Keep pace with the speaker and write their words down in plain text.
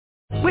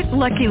With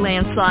Lucky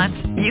Land Slots,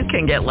 you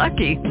can get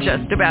lucky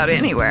just about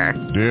anywhere.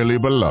 Dearly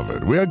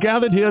beloved, we are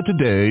gathered here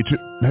today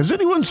to... Has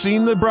anyone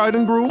seen the bride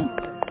and groom?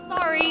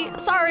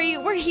 Sorry,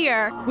 we're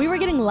here. We were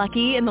getting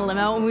lucky in the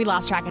limo and we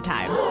lost track of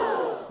time.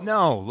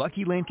 No,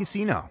 Lucky Land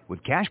Casino,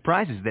 with cash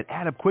prizes that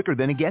add up quicker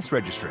than a guest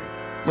registry.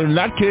 In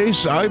that case,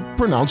 I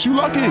pronounce you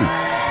lucky.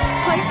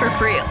 Play for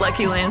free at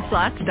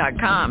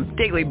LuckyLandSlots.com.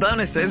 Daily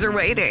bonuses are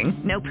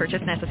waiting. No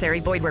purchase necessary.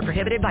 Void where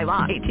prohibited by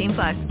law.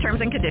 18+.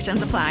 Terms and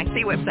conditions apply.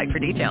 See website for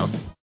details.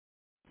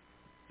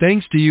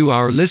 Thanks to you,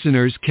 our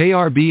listeners,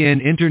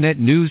 KRBN Internet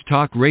News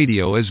Talk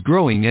Radio is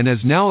growing and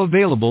is now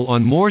available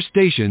on more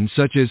stations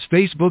such as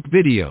Facebook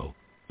Video,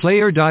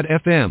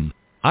 Player.fm,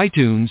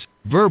 iTunes,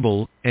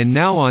 Verbal, and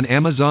now on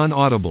Amazon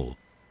Audible.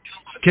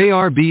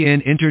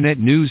 KRBN Internet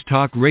News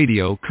Talk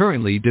Radio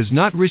currently does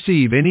not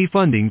receive any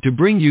funding to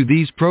bring you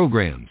these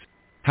programs.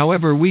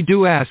 However, we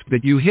do ask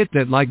that you hit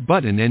that like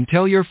button and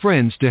tell your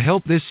friends to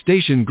help this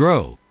station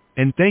grow.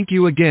 And thank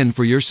you again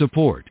for your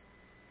support.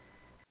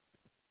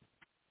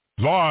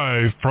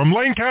 Live from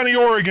Lane County,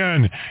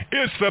 Oregon,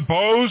 it's the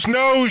Boze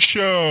Noze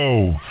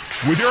Show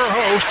with your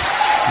host,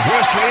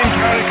 West Lane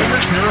County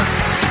Commissioner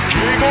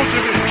Jay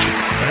Bozovich.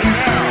 And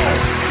now,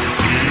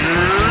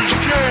 here's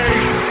Jay.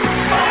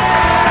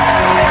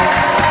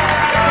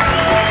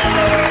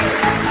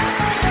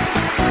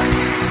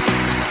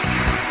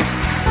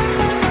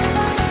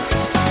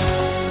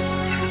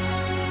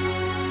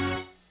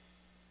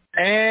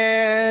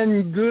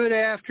 And good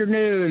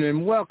afternoon,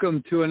 and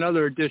welcome to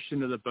another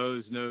edition of the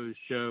Boze Noze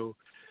Show.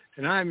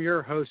 And I'm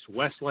your host,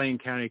 West Lane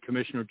County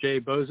Commissioner Jay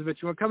Bozovich,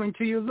 and we're coming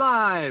to you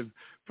live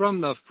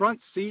from the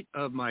front seat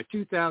of my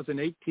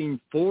 2018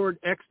 Ford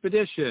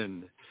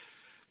Expedition.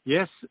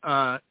 Yes,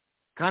 kind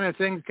of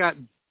things got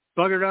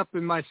buggered up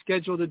in my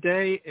schedule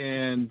today,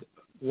 and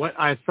what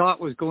I thought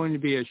was going to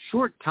be a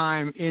short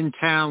time in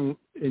town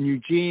in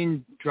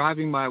Eugene,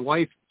 driving my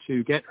wife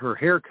to get her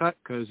hair cut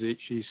because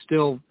she's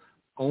still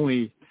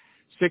only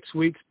 6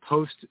 weeks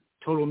post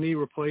total knee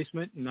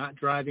replacement and not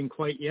driving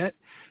quite yet.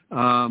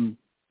 And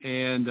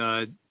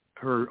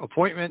her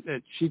appointment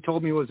that she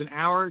told me was an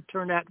hour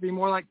turned out to be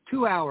more like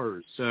 2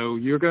 hours. So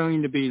you're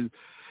going to be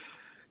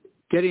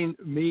getting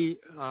me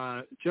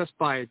just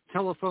by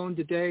telephone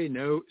today.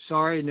 No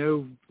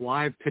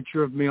live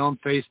picture of me on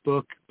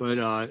Facebook, but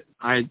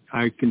I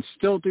can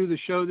still do the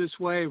show this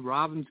way.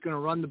 Robin's going to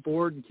run the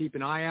board and keep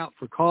an eye out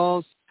for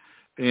calls.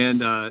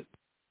 And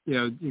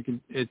you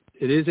can. It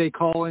is a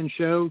call-in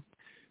show,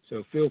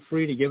 so feel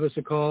free to give us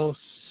a call,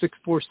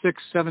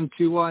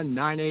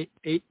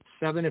 646-721-9887,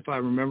 if I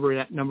remember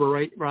that number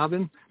right,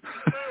 Robin.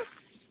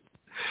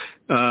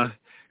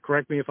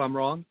 Correct me if I'm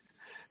wrong.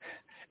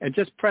 And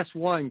just press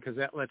 1 because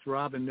that lets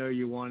Robin know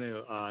you want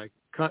to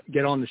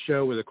get on the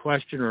show with a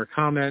question or a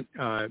comment,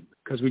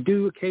 because we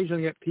do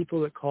occasionally get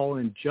people that call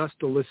in just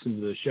to listen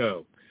to the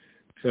show.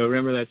 So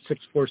remember that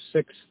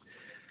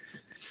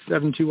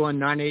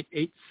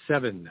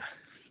 646-721-9887.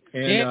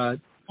 And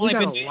only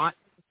been a lot.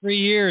 3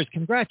 years.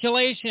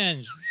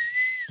 Congratulations.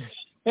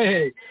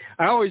 Hey,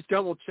 I always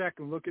double check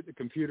and look at the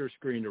computer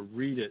screen to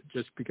read it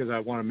just because I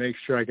want to make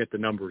sure I get the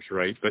numbers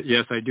right. But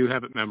yes, I do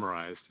have it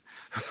memorized.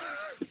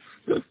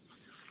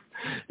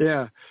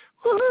 Yeah.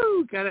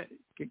 Woohoo! Got it.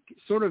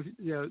 Sort of,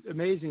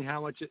 amazing how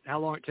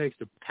long it takes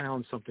to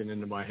pound something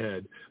into my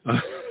head.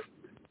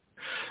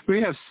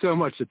 We have so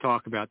much to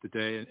talk about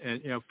today,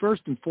 and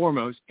first and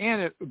foremost,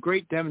 and a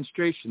great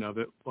demonstration of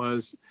it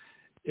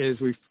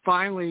is we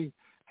finally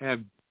have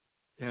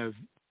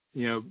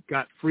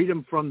got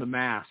freedom from the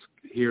mask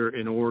here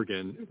in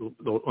Oregon,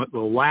 the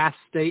last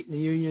state in the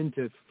union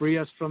to free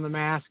us from the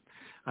mask.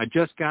 I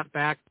just got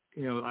back.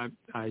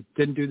 I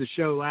didn't do the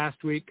show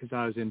last week because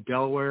I was in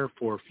Delaware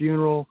for a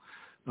funeral,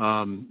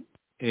 and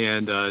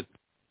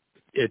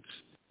it's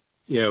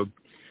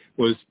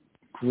was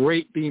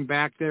great being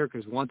back there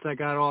because once I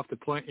got off the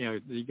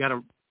plane, you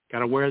gotta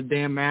wear the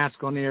damn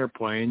mask on the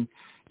airplane,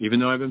 even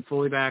though I've been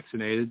fully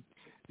vaccinated,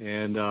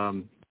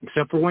 and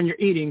except for when you're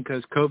eating,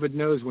 because COVID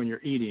knows when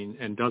you're eating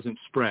and doesn't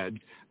spread.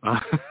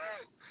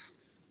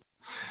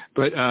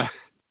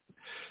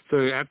 So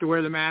you have to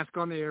wear the mask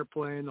on the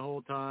airplane the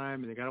whole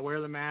time, and you got to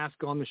wear the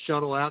mask on the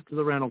shuttle out to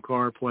the rental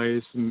car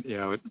place. And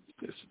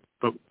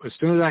but as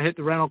soon as I hit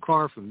the rental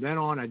car, from then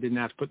on, I didn't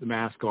have to put the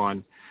mask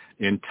on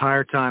the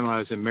entire time I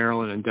was in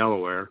Maryland and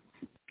Delaware.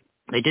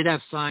 They did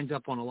have signs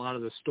up on a lot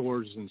of the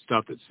stores and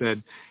stuff that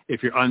said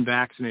if you're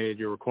unvaccinated,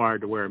 you're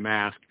required to wear a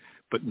mask.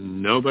 But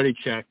nobody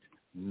checked,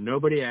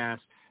 nobody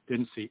asked,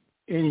 didn't see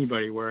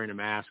anybody wearing a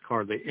mask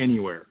hardly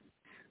anywhere.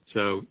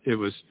 So it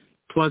was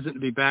pleasant to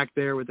be back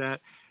there with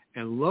that.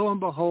 And lo and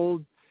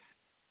behold,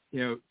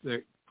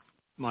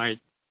 my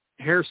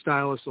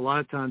hairstylist, a lot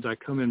of times I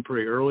come in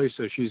pretty early,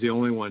 so she's the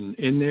only one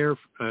in there.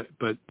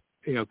 But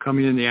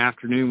coming in the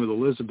afternoon with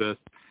Elizabeth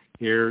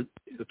here,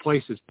 the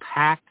place is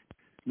packed.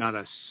 Not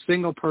a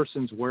single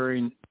person's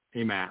wearing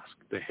a mask.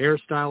 The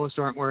hairstylists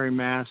aren't wearing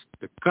masks.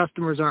 The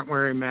customers aren't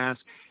wearing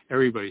masks.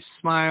 Everybody's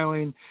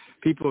smiling.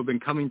 people have been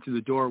coming through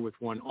the door with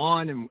one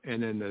on,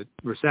 and then the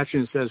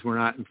receptionist says we're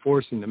not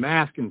enforcing the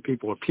mask, and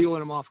people are peeling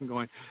them off and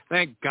going,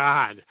 thank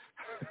God.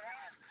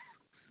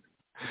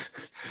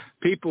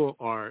 People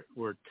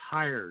were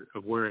tired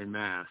of wearing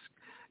masks.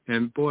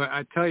 And boy,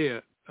 I tell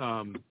you,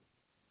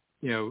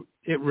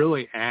 it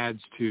really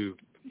adds to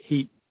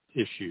heat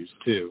issues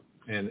too.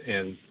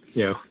 And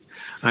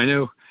I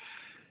know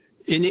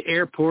in the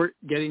airport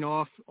getting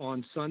off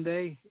on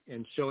Sunday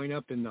and showing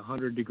up in the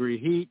 100-degree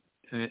heat,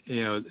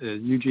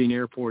 Eugene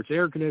Airport's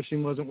air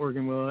conditioning wasn't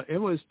working well. It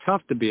was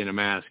tough to be in a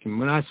mask. And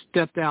when I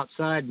stepped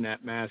outside in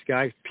that mask,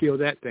 I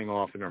peeled that thing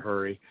off in a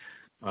hurry.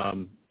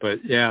 But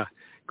yeah,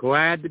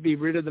 glad to be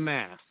rid of the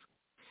mask.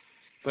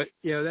 But,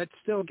 that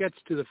still gets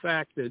to the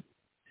fact that,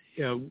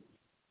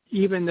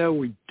 even though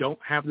we don't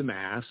have the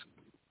mask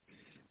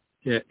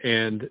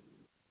and,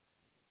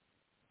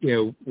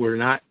 we're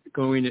not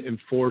going to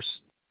enforce,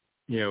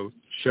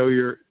 show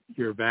your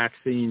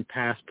vaccine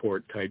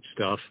passport type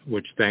stuff,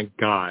 which thank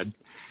God,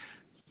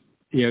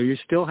 you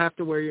still have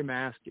to wear your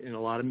mask in a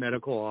lot of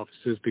medical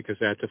offices because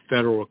that's a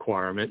federal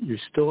requirement. You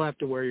still have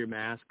to wear your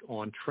mask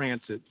on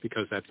transit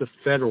because that's a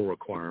federal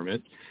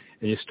requirement.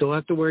 And you still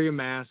have to wear your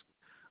mask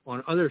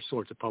on other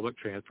sorts of public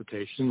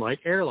transportation like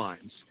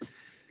airlines.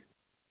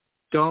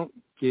 Don't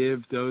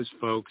give those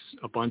folks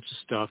a bunch of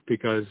stuff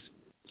because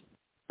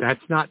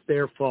that's not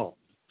their fault.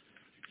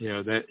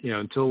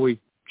 Until we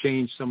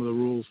change some of the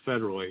rules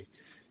federally,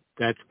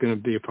 that's going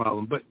to be a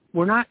problem. But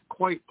we're not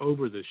quite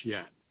over this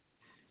yet.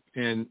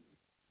 And,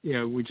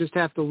 we just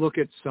have to look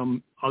at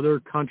some other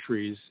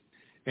countries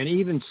and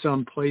even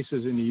some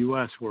places in the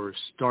U.S. where we're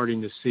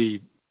starting to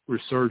see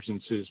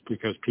resurgences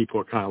because people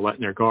are kind of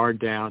letting their guard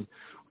down,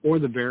 or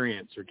the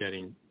variants are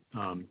getting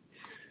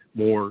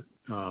more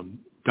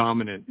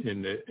dominant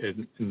in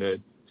the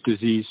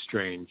disease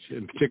strains,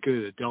 in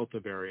particular the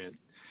Delta variant,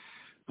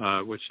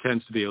 which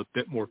tends to be a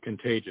bit more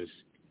contagious.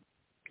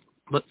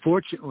 But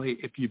fortunately,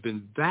 if you've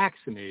been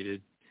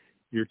vaccinated,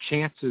 your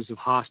chances of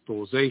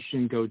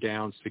hospitalization go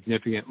down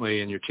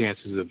significantly and your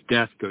chances of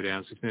death go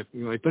down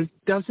significantly, but it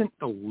doesn't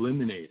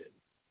eliminate it.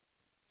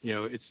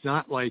 It's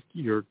not like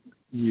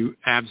you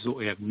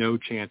absolutely have no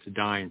chance of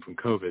dying from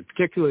COVID,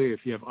 particularly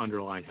if you have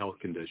underlying health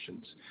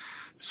conditions.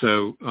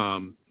 So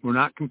we're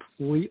not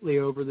completely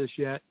over this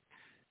yet,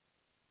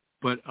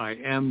 but I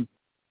am,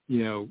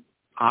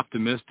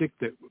 optimistic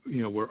that,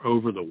 we're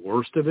over the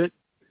worst of it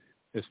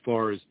as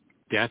far as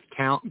death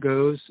count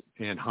goes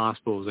and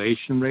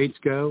hospitalization rates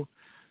go.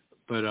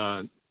 But,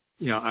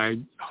 I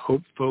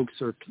hope folks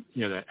are,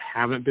 that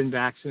haven't been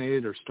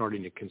vaccinated are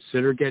starting to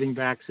consider getting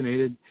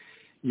vaccinated.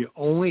 You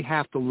only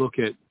have to look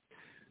at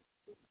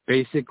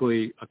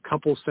basically a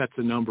couple sets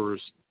of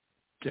numbers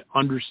to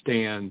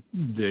understand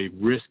the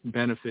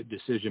risk-benefit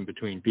decision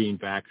between being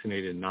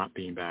vaccinated and not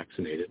being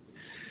vaccinated.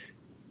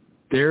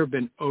 There have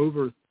been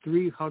over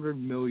 300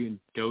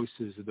 million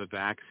doses of the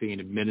vaccine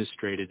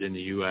administered in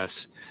the U.S.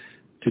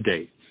 to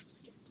date,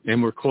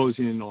 and we're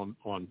closing in on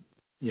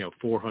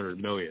 400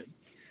 million.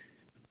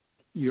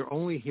 You're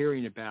only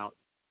hearing about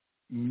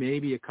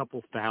maybe a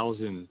couple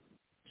thousand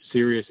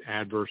serious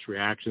adverse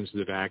reactions to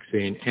the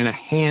vaccine and a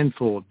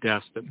handful of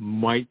deaths that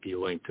might be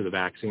linked to the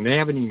vaccine. They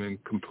haven't even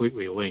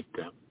completely linked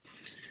them.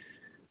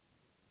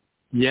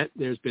 Yet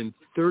there's been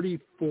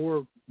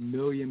 34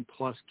 million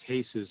plus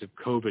cases of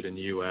COVID in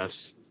the U.S.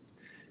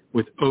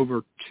 with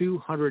over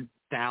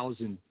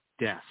 200,000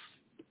 deaths.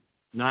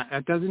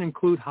 That doesn't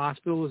include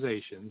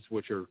hospitalizations,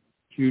 which are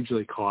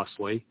hugely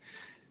costly,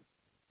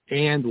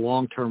 and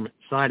long-term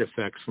side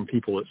effects from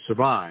people that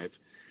survive.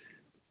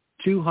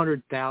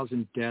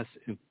 200,000 deaths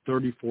and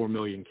 34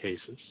 million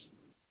cases.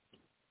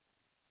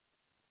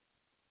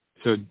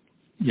 So,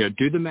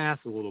 do the math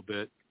a little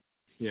bit.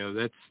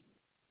 That's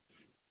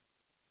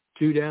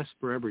 2 deaths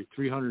for every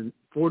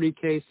 340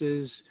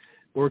 cases.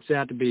 Works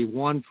out to be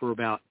 1 for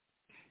about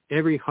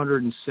every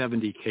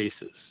 170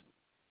 cases.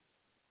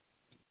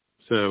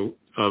 So,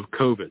 of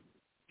COVID.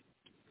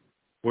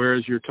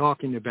 Whereas you're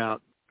talking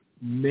about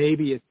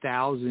maybe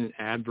 1,000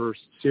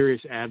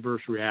 serious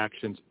adverse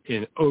reactions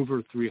in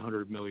over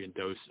 300 million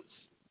doses.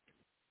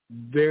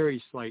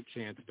 Very slight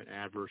chance of an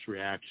adverse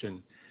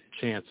reaction,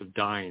 chance of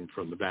dying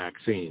from the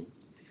vaccine.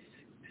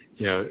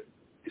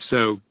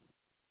 So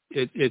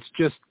it's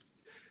just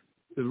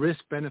the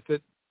risk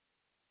benefit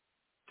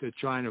to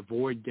try and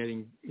avoid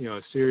getting, a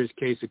serious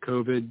case of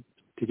COVID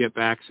to get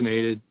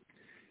vaccinated.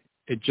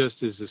 It just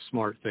is a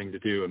smart thing to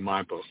do in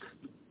my book.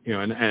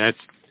 And that's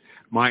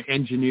my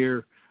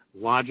engineer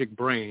logic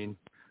brain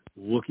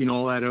looking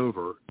all that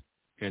over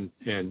and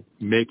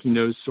making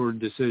those sort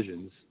of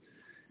decisions.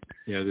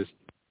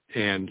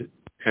 And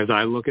as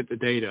I look at the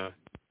data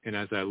and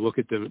as I look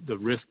at the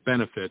risk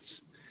benefits,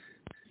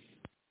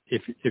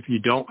 if you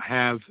don't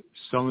have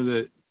some of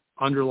the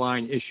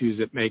underlying issues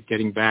that make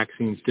getting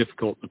vaccines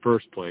difficult in the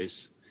first place,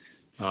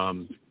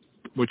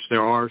 which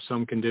there are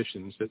some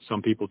conditions that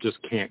some people just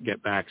can't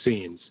get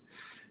vaccines,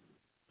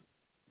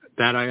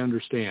 that I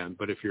understand.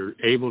 But if you're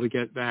able to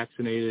get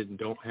vaccinated and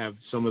don't have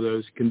some of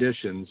those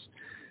conditions,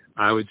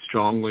 I would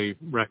strongly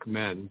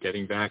recommend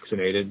getting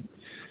vaccinated.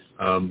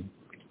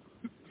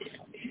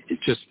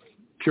 It's just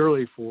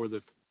purely for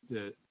the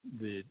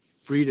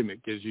freedom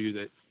it gives you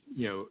that,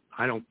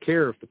 I don't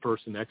care if the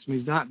person next to me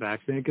is not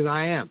vaccinated because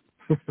I am.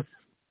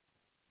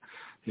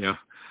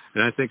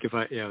 And I think if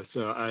I,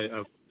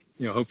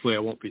 hopefully I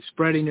won't be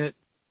spreading it.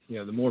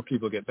 The more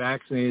people get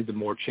vaccinated, the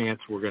more chance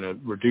we're going to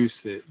reduce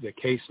the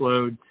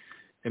caseload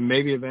and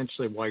maybe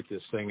eventually wipe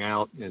this thing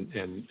out, and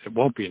it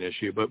won't be an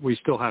issue. But we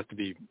still have to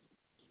be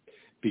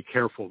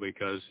careful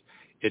because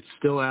it's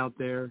still out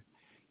there.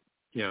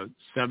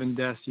 7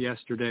 deaths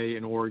yesterday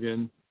in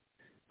Oregon,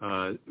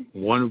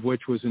 one of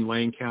which was in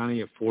Lane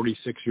County, a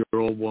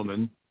 46-year-old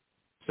woman.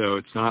 So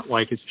it's not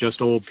like it's just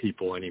old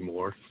people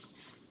anymore.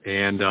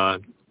 And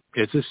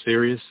it's a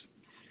serious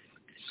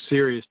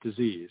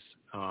disease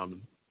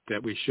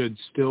that we should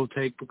still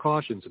take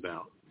precautions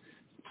about.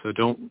 So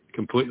don't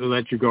completely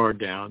let your guard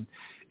down.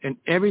 And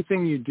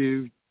everything you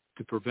do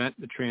to prevent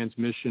the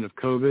transmission of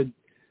COVID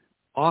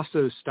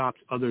also stops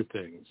other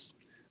things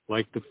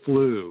like the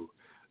flu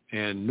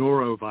and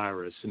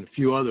norovirus and a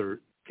few other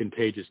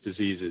contagious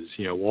diseases,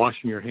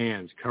 washing your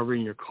hands,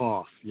 covering your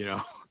cough,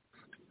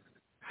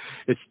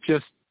 It's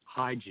just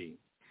hygiene.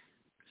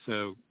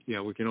 So,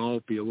 we can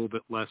all be a little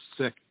bit less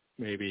sick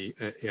maybe.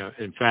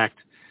 In fact,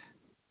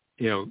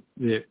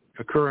 the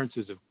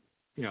occurrences of,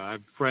 I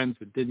have friends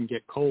that didn't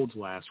get colds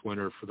last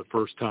winter for the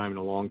first time in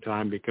a long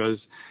time because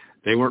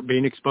they weren't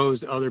being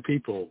exposed to other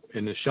people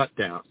in the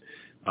shutdown.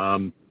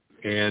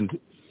 And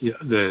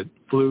the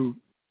flu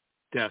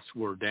deaths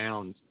were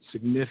down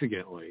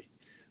significantly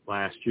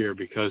last year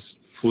because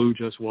flu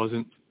just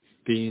wasn't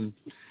being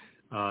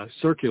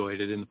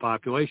circulated in the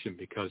population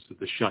because of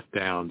the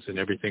shutdowns and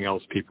everything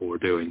else people were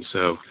doing.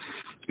 So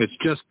it's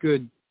just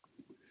good,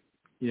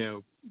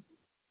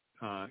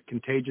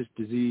 contagious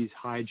disease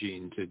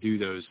hygiene to do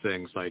those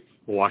things like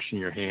washing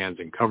your hands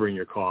and covering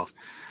your cough,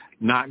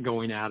 not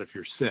going out if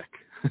you're sick.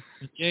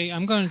 Jay,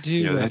 I'm going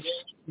to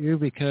you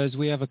because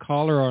we have a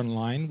caller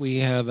online. We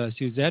have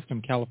Suzette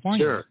from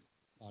California. Sure.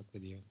 Talk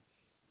with you.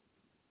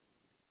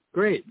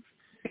 Great.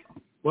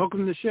 Welcome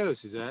to the show,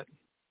 Suzette.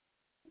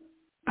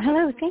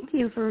 Hello. Thank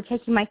you for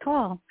taking my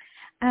call.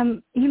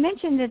 You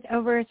mentioned that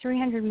over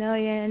 300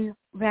 million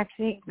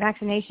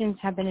vaccinations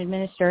have been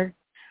administered.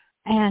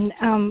 And,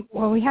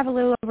 we have a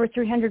little over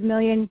 300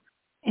 million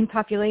in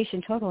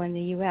population total in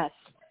the U.S.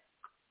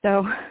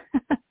 So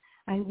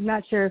I'm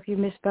not sure if you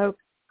misspoke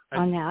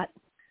on that.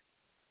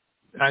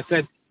 I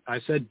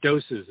said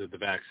doses of the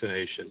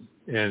vaccination,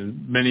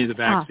 and many of the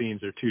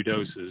vaccines are 2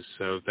 doses.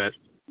 So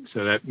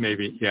that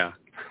maybe,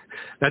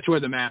 that's where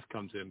the math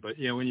comes in. But,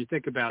 when you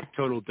think about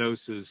total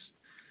doses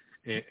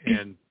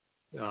and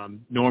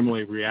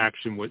normally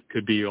reaction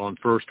could be on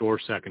first or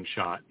second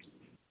shot.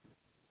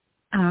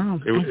 Oh,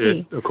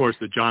 of course,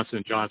 the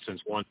Johnson &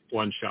 Johnson's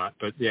one shot,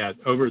 but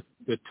over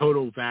the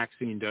total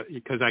vaccine,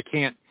 because I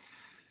can't,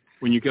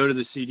 when you go to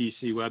the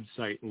CDC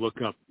website and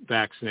look up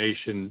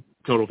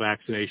total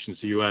vaccinations in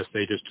the U.S.,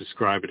 they just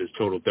describe it as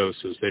total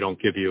doses. They don't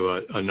give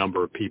you a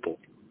number of people.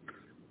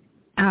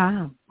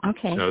 Oh,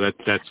 okay. So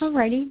that's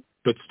alrighty.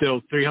 But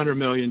still 300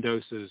 million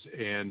doses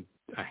and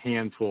a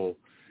handful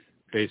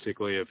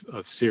basically of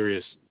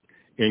serious,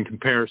 in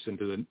comparison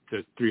to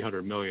the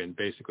 300 million,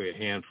 basically a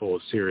handful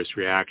of serious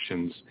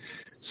reactions.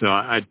 So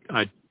I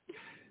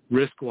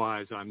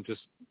risk-wise, I'm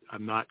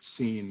not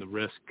seeing the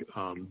risk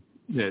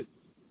that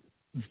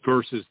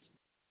versus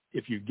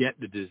if you get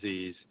the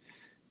disease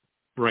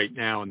right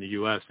now in the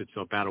U.S., it's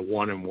about a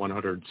 1 in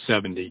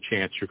 170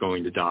 chance you're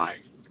going to die.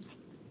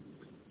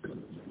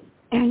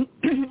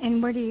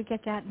 And where do you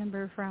get that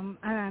number from?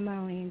 I'm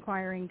only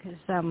inquiring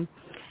because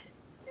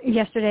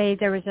yesterday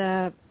there was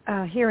a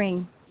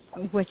hearing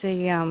with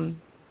the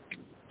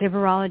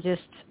virologists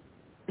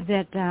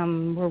that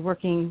were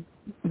working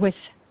with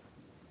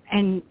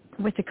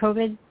the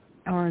COVID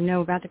or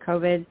know about the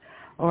COVID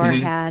or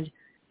had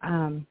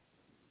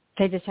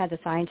they just had the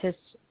scientists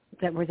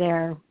that were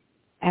there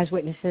as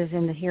witnesses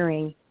in the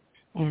hearing,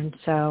 and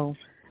so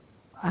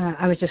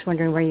I was just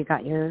wondering where you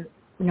got your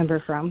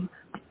number from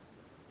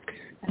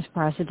as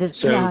far as the death.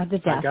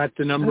 I got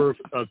the number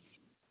of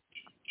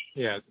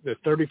the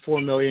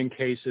 34 million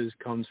cases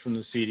comes from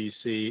the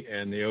CDC,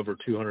 and the over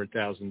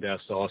 200,000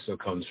 deaths also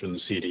comes from the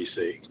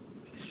CDC.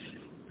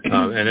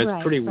 And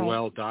it's pretty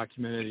well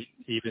documented,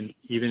 even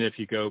if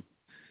you go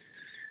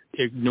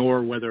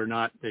ignore whether or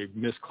not they've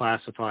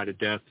misclassified a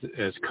death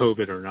as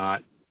COVID or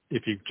not.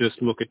 If you just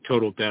look at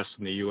total deaths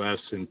in the U.S.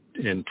 in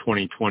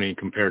 2020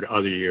 compared to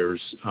other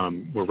years,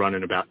 we're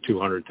running about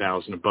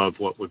 200,000 above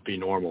what would be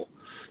normal.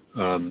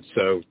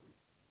 So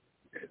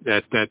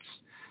that's,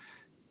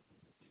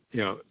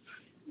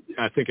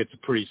 I think it's a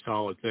pretty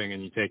solid thing.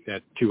 And you take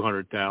that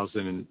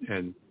 200,000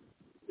 and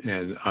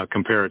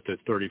compare it to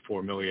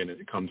 34 million, and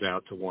it comes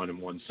out to 1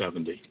 in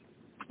 170.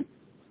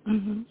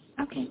 Mm-hmm.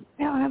 Okay.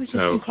 Well, I was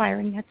just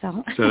inquiring. That's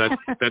all. So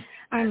that's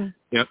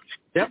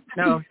Yep.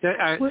 No.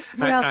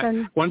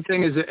 One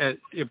thing is,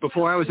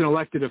 before I was an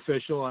elected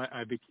official,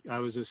 I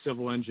was a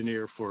civil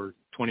engineer for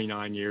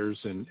 29 years,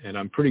 and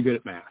I'm pretty good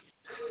at math.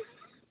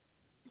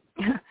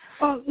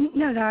 Oh,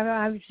 no,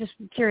 I was just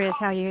curious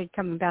how you had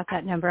come about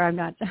that number. I'm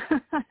not,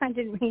 I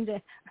didn't mean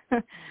to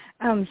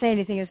say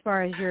anything as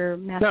far as your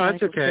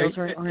mathematical skills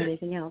or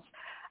anything else.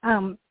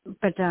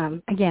 But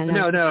again,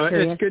 no,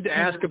 it's good to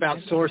ask about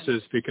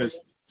sources because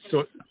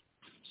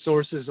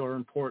sources are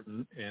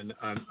important, and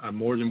I'm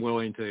more than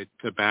willing to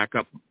back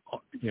up,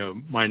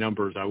 my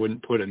numbers. I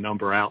wouldn't put a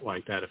number out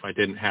like that if I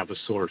didn't have a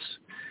source,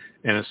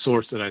 and a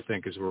source that I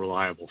think is a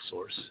reliable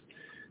source.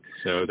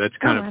 So that's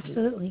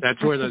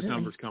that's where those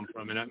numbers come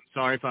from. And I'm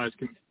sorry if I was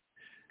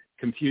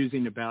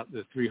confusing about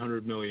the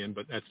 300 million,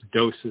 but that's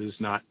doses,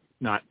 not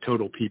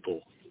total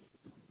people.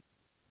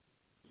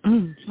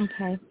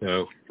 Okay.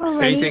 So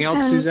anything else,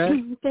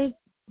 Suzette?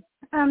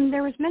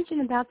 There was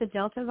mention about the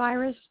Delta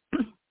virus,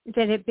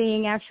 that it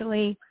being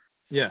actually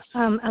a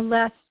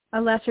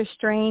lesser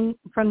strain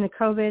from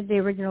the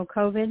original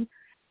COVID,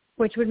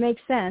 which would make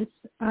sense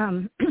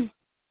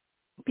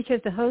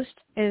because the host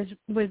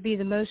would be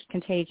the most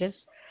contagious.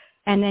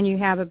 And then you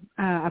have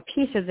a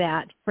piece of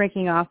that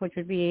breaking off, which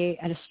would be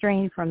a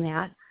strain from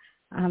that.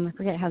 I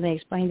forget how they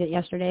explained it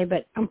yesterday,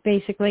 but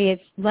basically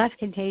it's less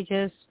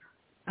contagious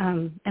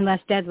and less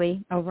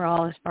deadly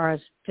overall as far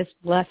as just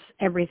less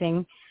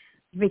everything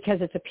because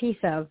it's a piece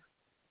of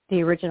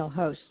the original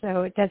host.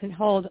 So it doesn't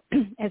hold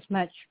as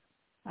much,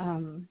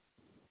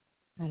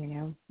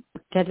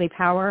 deadly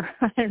power.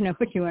 I don't know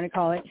what you want to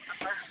call it.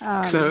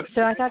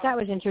 So I thought that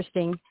was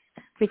interesting.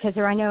 Because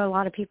I know a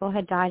lot of people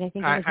had died. I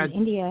think it was in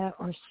India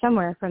or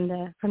somewhere from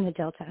the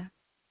Delta.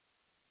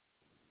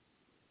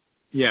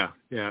 Yeah,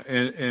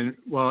 and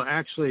well,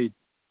 actually,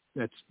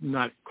 that's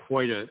not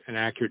quite an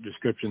accurate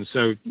description.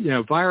 So,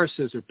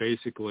 viruses are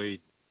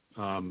basically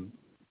a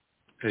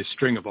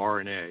string of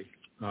RNA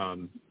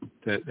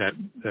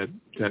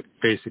that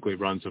basically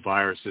runs a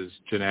virus's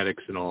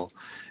genetics and all,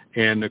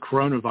 and the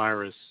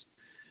coronavirus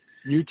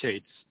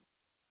mutates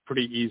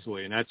pretty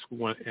easily, and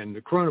and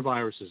the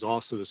coronavirus is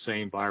also the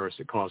same virus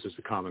that causes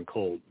the common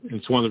cold. And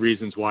it's one of the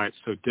reasons why it's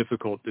so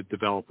difficult to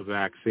develop a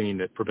vaccine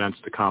that prevents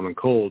the common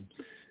cold,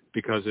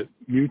 because it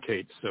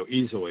mutates so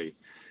easily.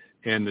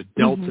 And the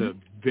Delta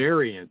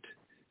variant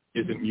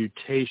is a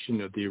mutation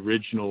of the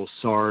original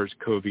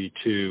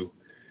SARS-CoV-2,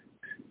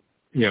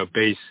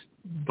 base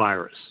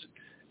virus,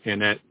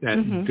 and that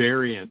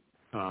variant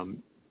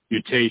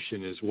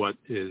mutation is what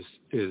is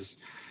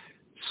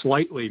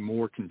slightly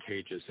more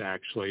contagious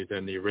actually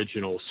than the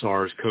original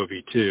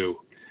SARS-CoV-2,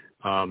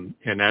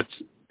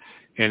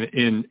 and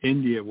in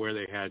India, where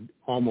they had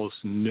almost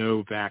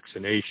no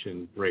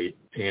vaccination rate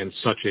and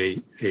such a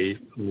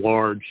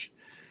large,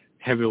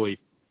 heavily,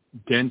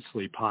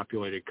 densely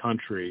populated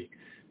country,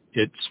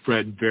 it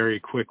spread very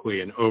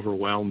quickly and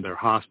overwhelmed their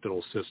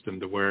hospital system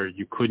to where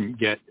you couldn't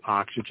get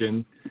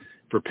oxygen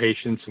for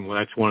patients. And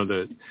that's one of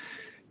the,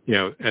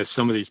 as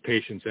some of these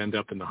patients end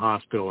up in the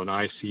hospital and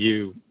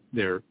ICU,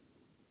 they're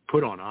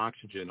put on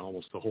oxygen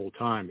almost the whole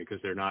time because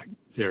their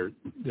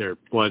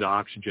blood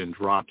oxygen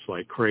drops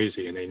like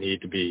crazy, and they need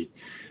to be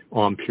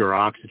on pure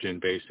oxygen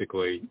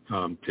basically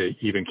to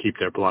even keep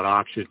their blood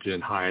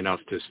oxygen high enough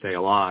to stay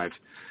alive.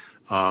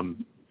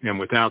 And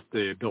without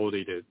the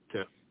ability to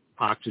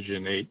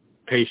oxygenate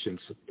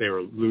patients, they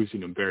were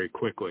losing them very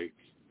quickly.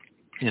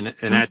 And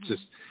that's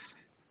just,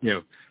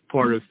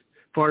 part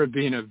of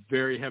being a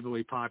very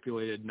heavily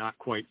populated, not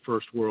quite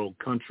first world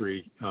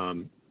country,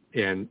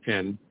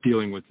 and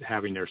dealing with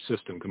having their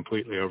system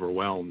completely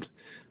overwhelmed.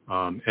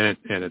 And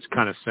it's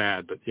kind of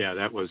sad, but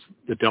that was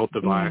the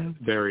Delta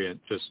variant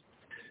just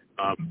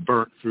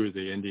burnt through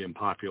the Indian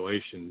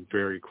population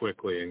very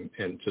quickly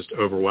and just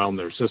overwhelmed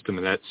their system.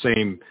 And that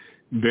same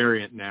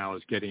variant now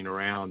is getting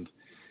around.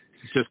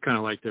 It's just kind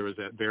of like there was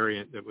that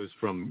variant that was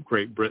from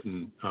Great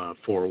Britain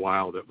for a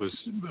while that was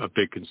a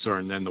big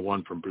concern. Then the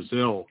one from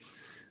Brazil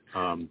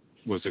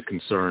was a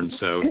concern.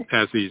 So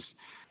as the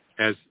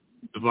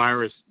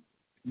virus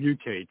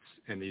mutates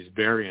and these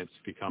variants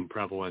become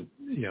prevalent,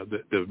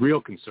 the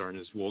real concern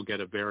is we'll get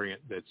a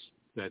variant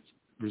that's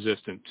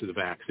resistant to the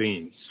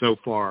vaccine. So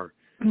far,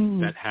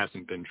 that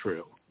hasn't been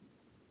true.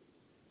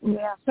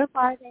 Yeah, so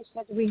far they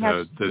said we've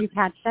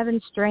had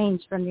 7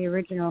 strains from the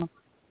original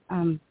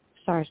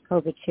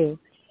SARS-CoV-2.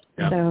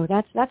 Yep. So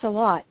that's a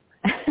lot.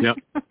 Yep.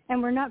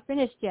 And we're not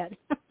finished yet.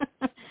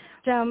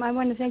 So I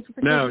want to thank you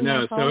for taking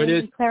my call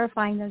and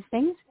clarifying those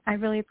things. I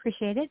really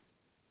appreciate it.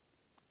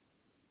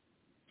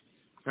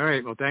 All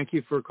right. Well, thank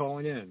you for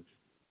calling in.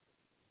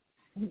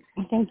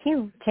 Thank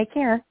you. Take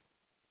care.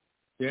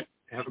 Yeah.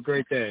 Have a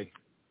great day.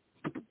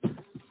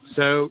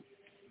 So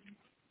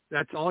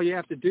that's all you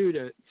have to do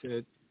to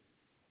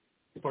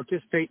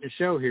participate in the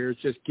show here is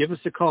just give us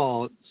a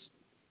call. It's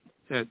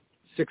at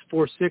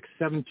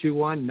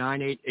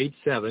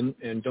 646-721-9887.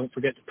 And don't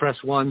forget to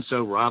press 1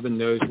 so Robin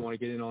knows you want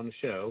to get in on the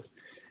show.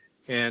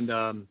 And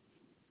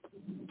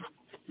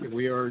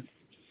we are,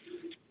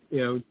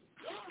 even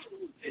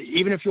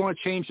if you want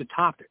to change the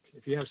topic,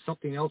 if you have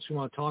something else you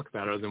want to talk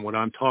about other than what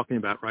I'm talking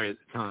about right at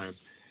the time,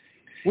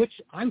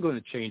 which I'm going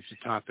to change the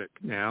topic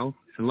now,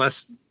 unless,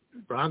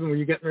 Robin, were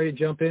you getting ready to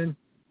jump in?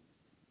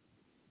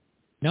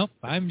 Nope,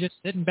 I'm just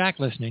sitting back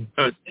listening.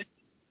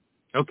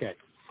 Okay.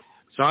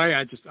 Sorry,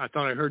 I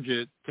thought I heard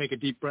you take a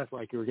deep breath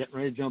like you were getting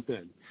ready to jump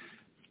in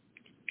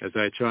as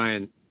I try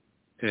and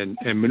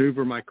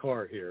maneuver my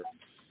car here.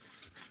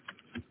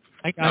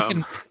 I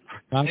can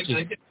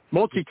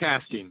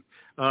multitasking.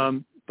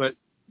 But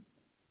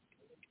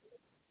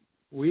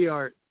we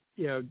are,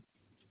 I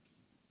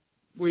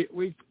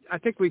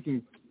think we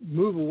can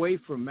move away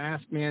from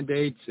mask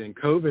mandates and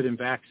COVID and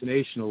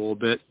vaccination a little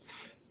bit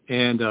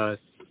and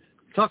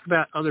talk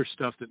about other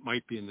stuff that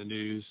might be in the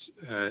news.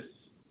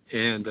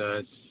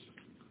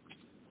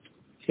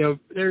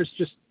 There's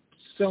just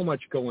so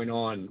much going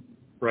on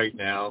right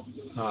now.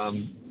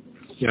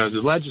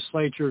 The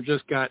legislature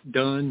just got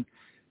done,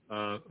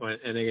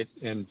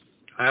 and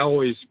I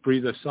always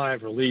breathe a sigh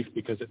of relief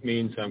because it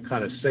means I'm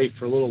kind of safe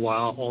for a little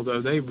while,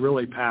 although they've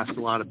really passed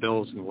a lot of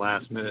bills in the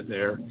last minute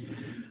there.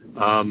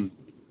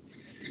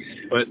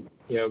 But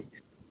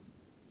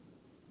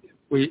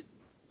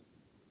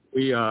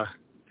we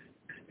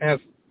have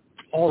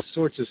all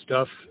sorts of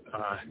stuff.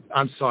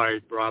 I'm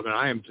sorry, Robin,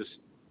 I am just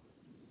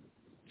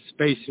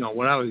spacing on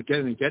what I was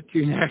going to get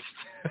to next.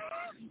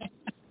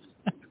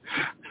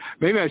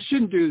 Maybe I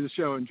shouldn't do the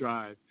show and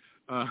drive.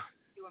 You want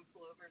to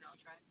pull over and I'll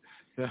drive?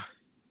 Yeah,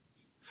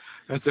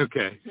 that's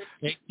okay.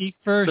 Safety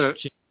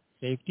first.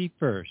 Safety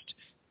first.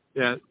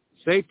 Yeah,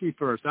 safety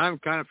first. I'm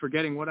kind of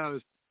forgetting what I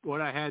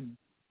had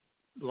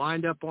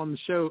lined up on the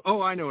show.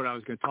 Oh, I know what I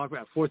was going to talk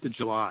about. 4th of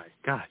July.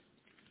 God.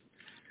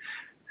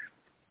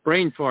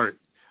 Brain fart.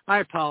 I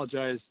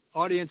apologize,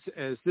 audience,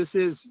 as this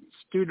is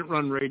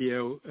student-run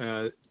radio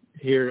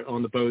here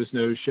on the Bo's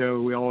Nose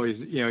Show. We always,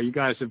 you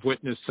guys have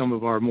witnessed some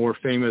of our more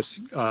famous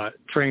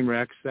train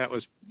wrecks. That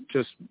was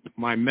just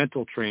my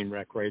mental train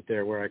wreck right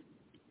there, where I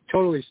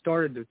totally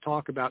started to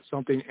talk about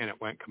something and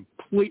it went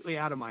completely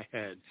out of my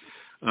head.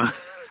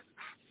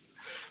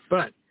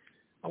 But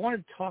I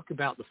wanted to talk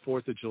about the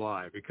 4th of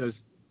July because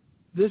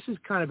this is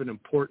kind of an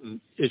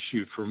important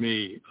issue for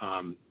me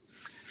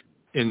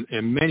in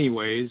many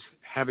ways,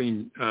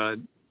 having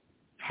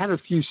had a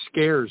few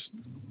scares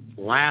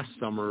last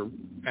summer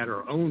at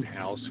our own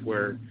house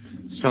where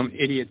some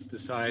idiots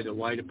decided to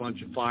light a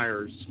bunch of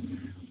fires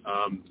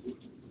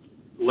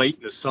late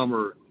in the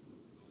summer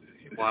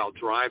while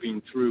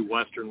driving through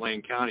western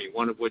Lane County,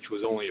 one of which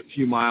was only a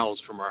few miles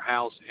from our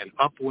house and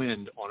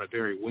upwind on a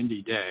very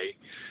windy day.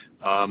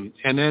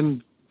 And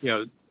then,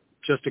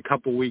 just a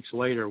couple weeks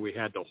later, we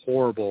had the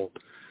horrible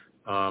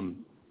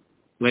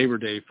Labor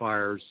Day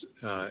fires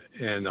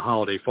and the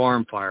Holiday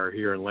Farm fire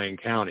here in Lane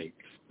County.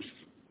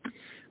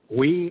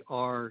 We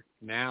are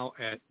now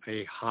at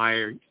a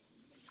higher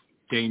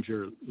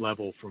danger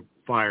level from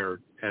fire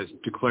as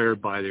declared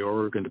by the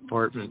Oregon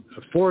Department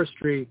of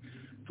Forestry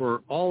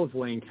for all of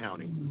Lane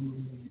County,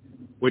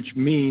 which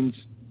means,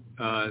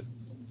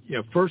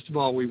 first of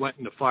all, we went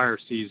into fire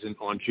season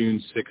on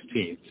June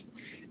 16th.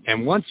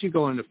 And once you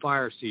go into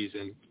fire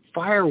season,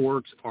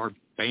 fireworks are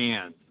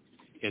banned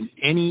in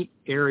any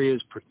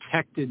areas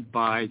protected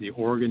by the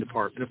Oregon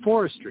Department of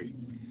Forestry.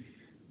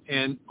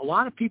 And a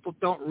lot of people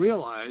don't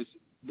realize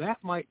that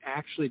might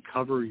actually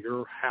cover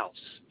your house.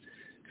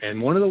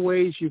 And one of the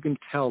ways you can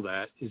tell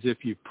that is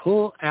if you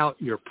pull out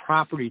your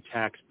property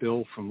tax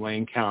bill from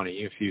Lane County,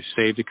 if you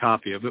saved a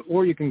copy of it,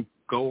 or you can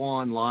go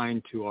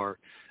online to our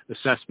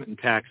assessment and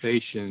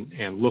taxation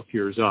and look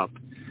yours up.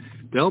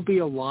 There'll be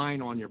a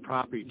line on your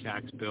property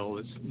tax bill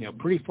that's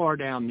pretty far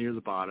down near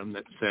the bottom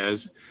that says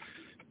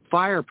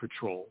Fire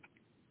Patrol,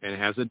 and it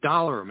has a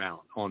dollar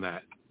amount on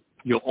that.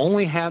 You'll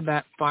only have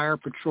that Fire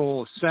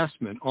Patrol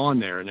assessment on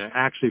there, and it'll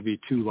actually be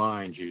 2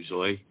 lines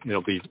usually.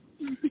 It'll be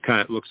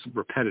it looks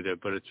repetitive,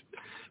 but it's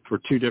for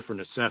 2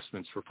 different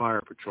assessments for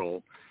Fire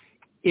Patrol.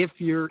 If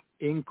you're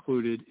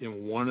included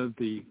in one of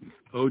the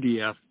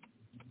ODF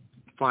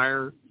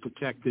fire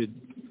protected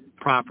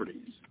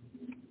properties,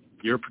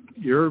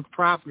 your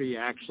property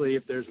actually,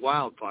 if there's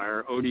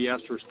wildfire,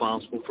 ODF's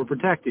responsible for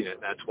protecting it.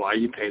 That's why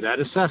you pay that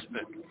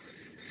assessment.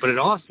 But it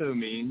also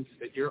means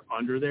that you're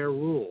under their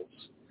rules.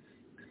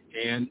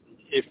 And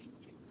if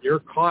you're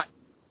caught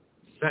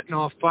setting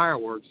off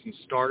fireworks and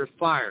start a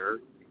fire,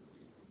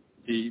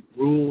 the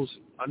rules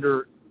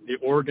under the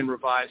Oregon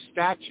revised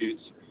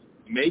statutes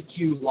make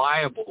you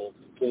liable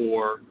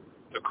for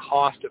the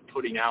cost of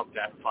putting out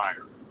that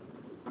fire.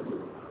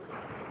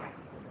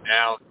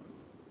 Now,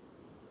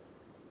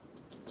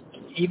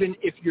 even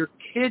if your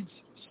kids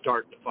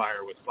start the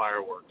fire with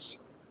fireworks,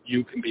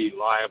 you can be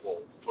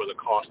liable for the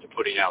cost of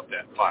putting out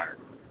that fire.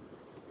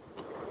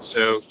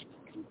 So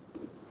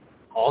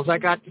all I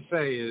got to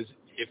say is,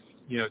 if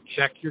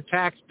check your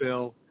tax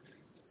bill.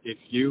 If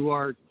you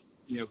are,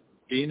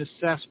 being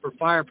assessed for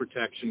fire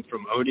protection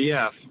from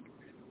ODF,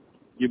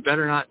 you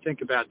better not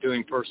think about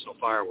doing personal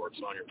fireworks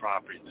on your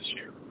property this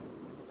year.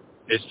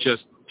 It's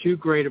just too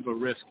great of a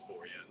risk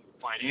for you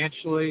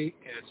financially,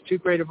 and it's too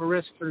great of a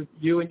risk for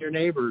you and your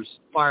neighbors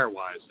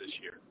fire-wise this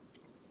year.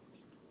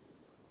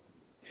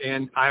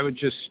 And I would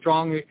just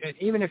strongly,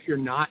 even if you're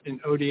not in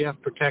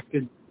ODF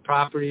protected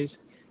properties,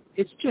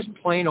 it's just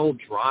plain old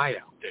dry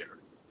out there.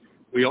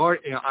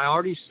 I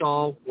already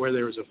saw where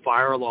there was a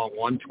fire along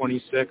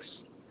 126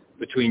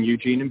 between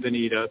Eugene and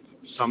Veneta.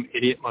 Some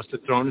idiot must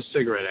have thrown a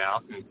cigarette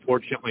out, and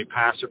fortunately,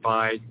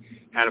 passerby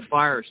had a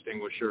fire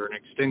extinguisher and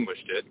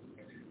extinguished it.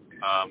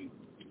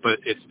 But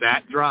it's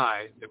that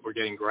dry that we're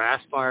getting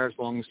grass fires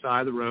along the side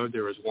of the road.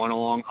 There was one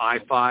along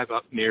I-5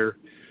 up near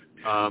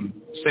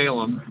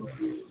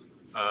Salem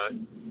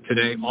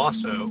today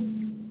also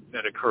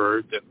that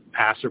occurred that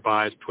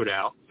passerbys put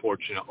out,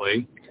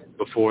 fortunately,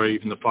 before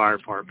even the fire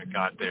department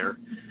got there.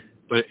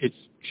 But it's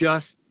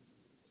just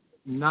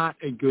not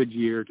a good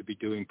year to be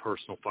doing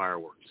personal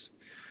fireworks.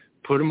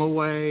 Put them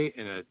away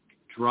in a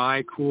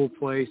dry, cool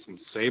place and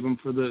save them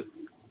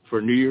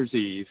for New Year's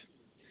Eve,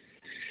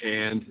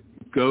 and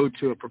go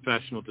to a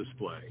professional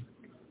display.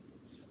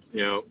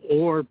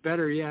 Or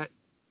better yet,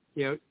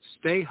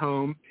 stay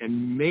home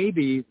and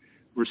maybe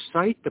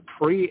recite the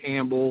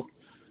preamble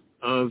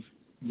of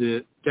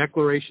the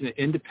Declaration of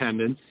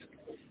Independence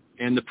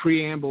and the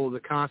preamble of the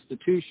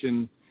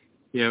Constitution,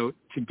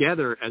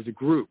 together as a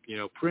group.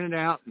 Print it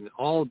out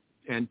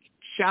and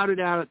shout it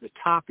out at the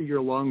top of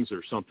your lungs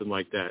or something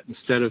like that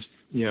instead of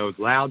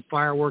loud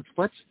fireworks.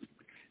 Let's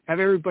have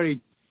everybody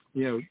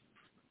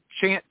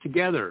chant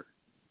together.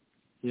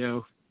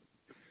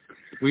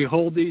 We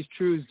hold these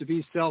truths to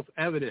be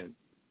self-evident.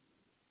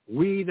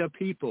 We the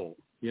people.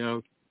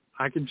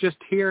 I can just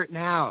hear it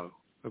now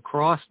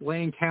across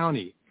Lane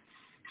County.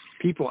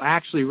 People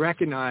actually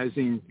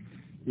recognizing,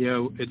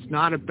 it's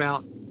not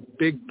about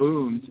big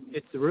booms.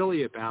 It's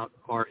really about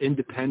our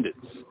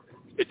independence.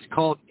 It's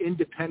called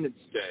Independence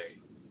Day.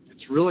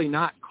 It's really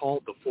not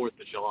called the 4th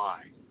of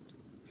July.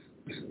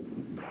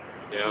 And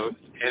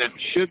it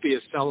should be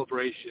a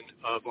celebration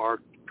of our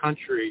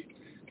country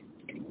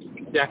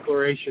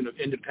Declaration of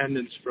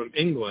Independence from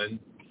England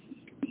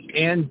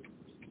and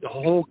the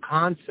whole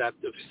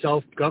concept of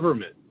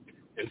self-government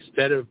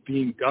instead of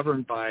being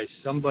governed by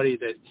somebody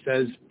that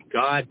says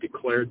God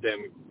declared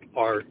them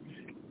our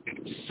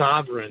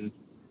sovereign,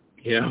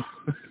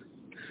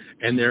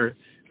 and their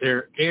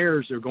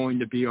heirs are going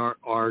to be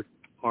our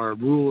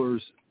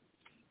rulers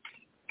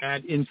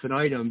ad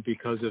infinitum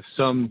because of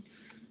some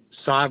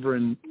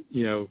sovereign,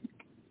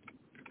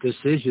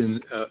 decision,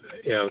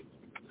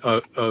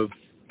 of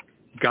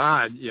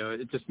God.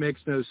 It just makes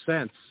no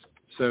sense.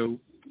 So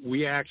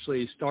we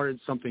actually started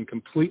something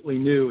completely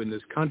new in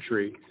this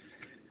country,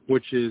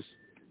 which is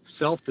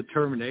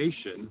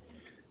self-determination,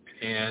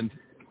 and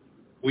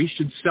we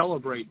should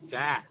celebrate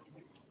that,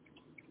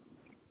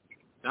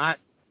 not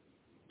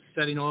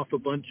setting off a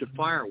bunch of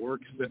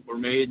fireworks that were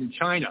made in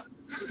China.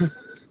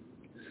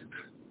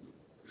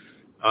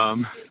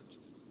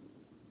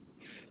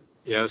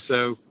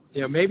 So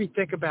maybe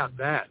think about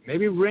that.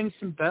 Maybe ring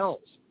some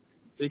bells.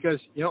 Because,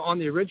 on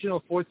the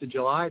original 4th of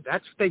July,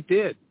 that's what they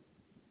did.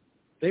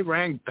 They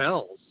rang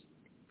bells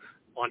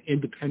on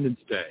Independence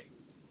Day.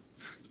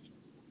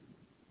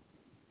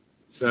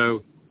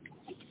 So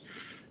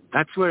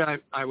that's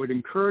what I would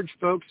encourage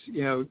folks,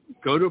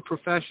 go to a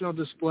professional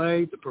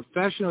display. The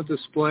professional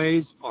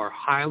displays are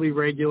highly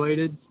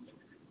regulated.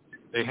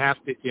 They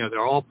have to,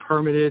 they're all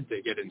permitted.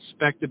 They get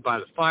inspected by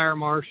the fire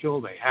marshal.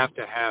 They have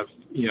to have,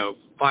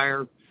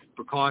 fire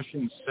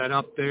precautions set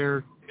up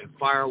there and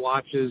fire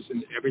watches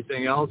and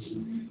everything else.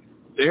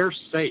 They're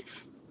safe.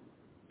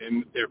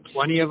 And there are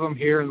plenty of them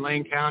here in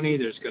Lane County.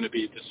 There's going to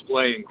be a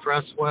display in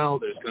Cresswell.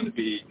 There's going to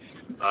be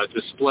a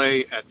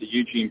display at the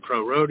Eugene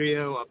Pro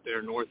Rodeo up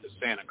there north of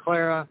Santa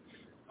Clara.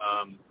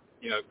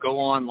 Go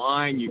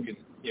online. You can,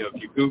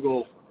 if you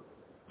Google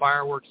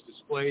fireworks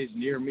displays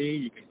near me,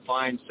 you can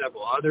find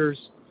several others.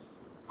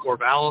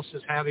 Corvallis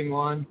is having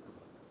one.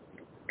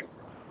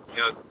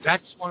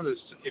 That's one of those,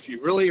 if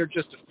you really are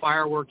just a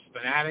fireworks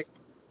fanatic,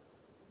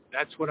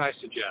 that's what I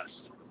suggest.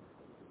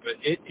 But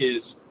it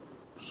is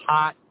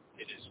hot.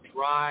 It is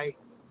dry.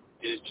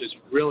 It is just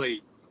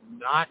really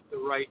not the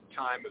right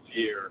time of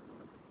year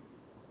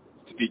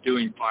to be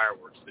doing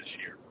fireworks this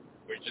year.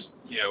 We just,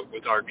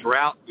 with our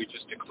drought, we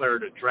just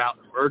declared a drought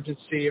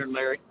emergency in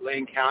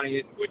Lane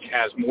County, which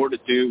has more to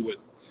do with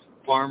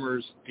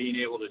farmers being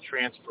able to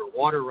transfer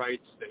water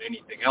rights than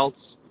anything else,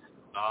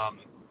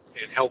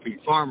 and helping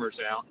farmers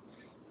out.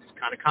 It's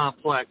kind of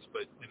complex,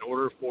 but in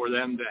order for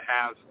them to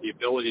have the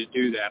ability to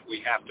do that,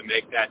 we have to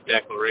make that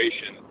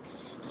declaration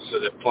so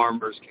that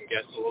farmers can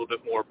get a little bit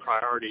more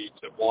priority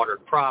to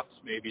watered crops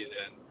maybe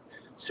than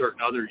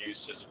certain other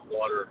uses of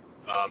water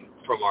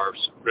from our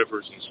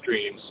rivers and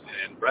streams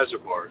and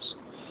reservoirs.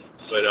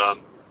 But,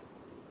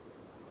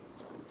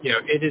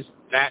 it is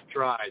that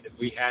dry that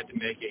we had to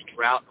make a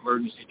drought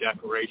emergency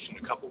declaration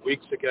a couple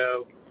weeks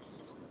ago.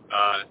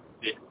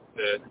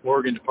 The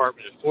Oregon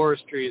Department of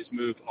Forestry has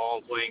moved all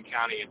of Lane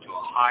County into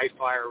a high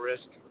fire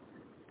risk,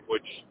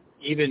 which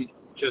even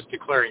just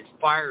declaring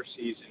fire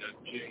season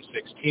of June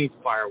 16th,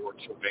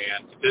 fireworks were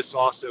banned. This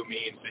also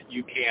means that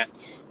you can't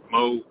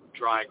mow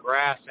dry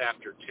grass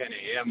after 10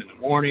 a.m. in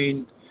the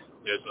morning.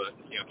 There's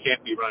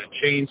can't be running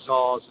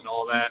chainsaws and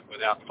all that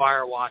without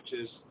fire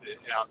watches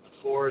out in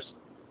the forest.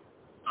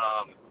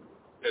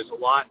 There's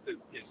a lot that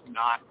is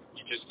not,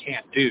 you just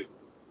can't do.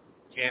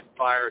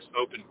 Campfires,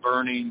 open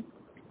burning,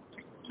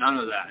 none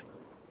of that.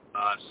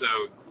 So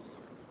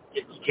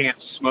You can't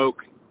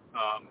smoke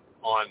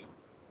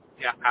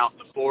out in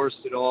the forest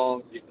at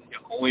all.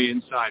 Only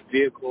inside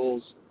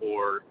vehicles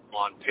or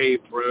on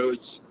paved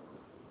roads.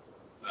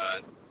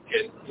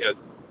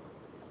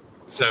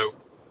 So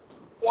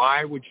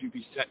why would you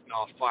be setting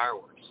off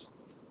fireworks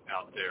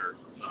out there?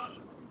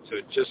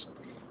 So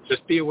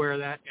just be aware of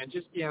that, and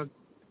just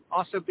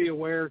also be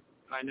aware.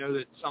 I know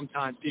that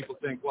sometimes people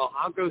think, well,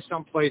 I'll go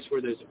someplace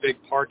where there's a big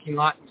parking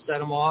lot and set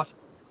them off.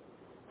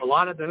 A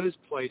lot of those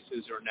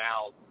places are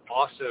now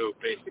also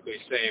basically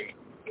saying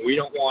we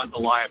don't want the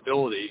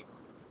liability.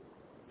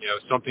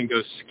 Something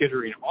goes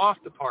skittering off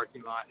the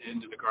parking lot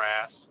into the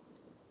grass.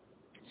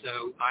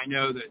 So I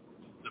know that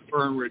the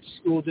Fern Ridge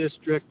School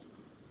District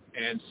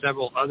and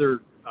several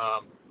other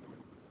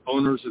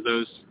owners of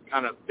those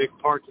kind of big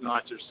parking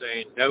lots are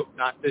saying, nope,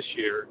 not this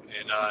year.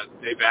 And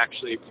they've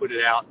actually put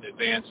it out in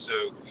advance.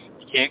 So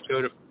you can't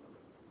go to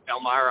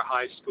Elmira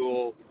High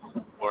School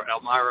or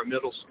Elmira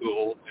Middle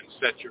School and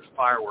set your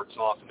fireworks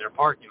off in their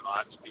parking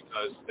lots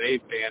because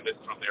they've banned it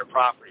from their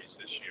properties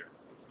this year.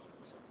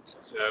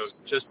 So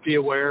just be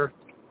aware,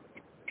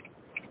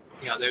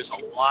 there's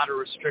a lot of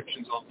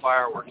restrictions on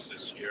fireworks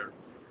this year.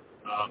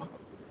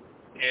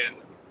 And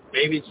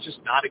maybe it's just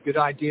not a good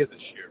idea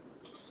this year.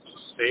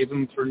 Save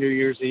them for New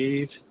Year's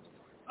Eve,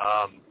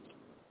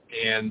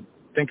 and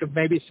think of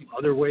maybe some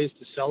other ways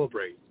to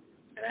celebrate.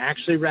 And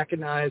actually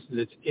recognize that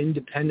it's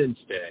Independence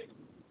Day.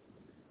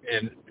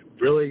 And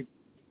really,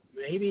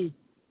 maybe,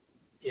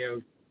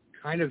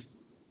 kind of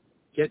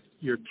get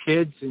your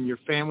kids and your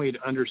family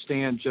to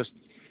understand just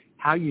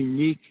how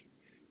unique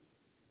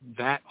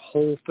that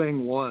whole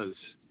thing was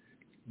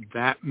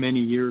that many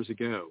years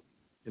ago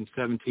in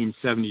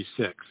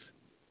 1776.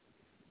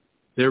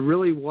 There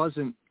really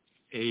wasn't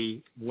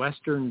a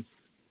westernized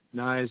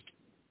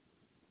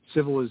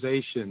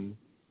civilization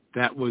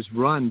that was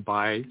run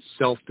by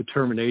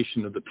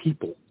self-determination of the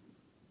people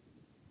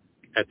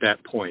at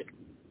that point.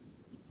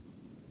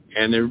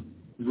 And there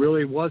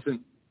really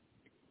wasn't,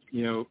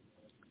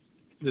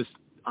 this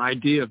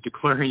idea of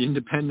declaring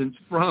independence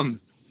from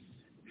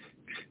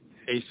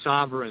a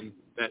sovereign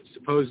that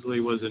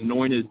supposedly was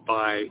anointed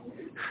by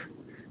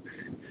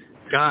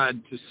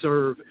God to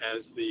serve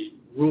as the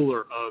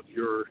ruler of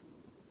your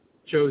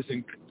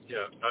chosen,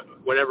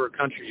 whatever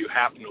country you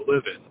happen to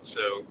live in.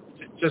 So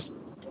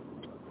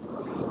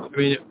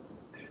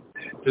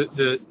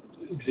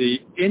the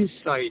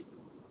insight,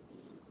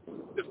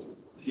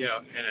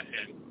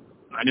 and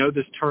I know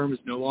this term is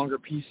no longer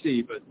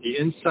PC, but the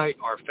insight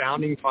our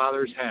founding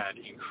fathers had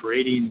in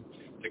creating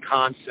the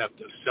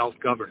concept of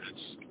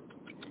self-governance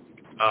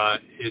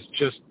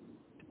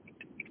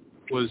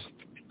was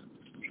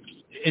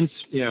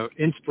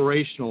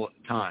inspirational at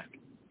the time.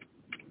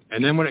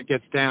 And then when it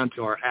gets down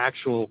to our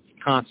actual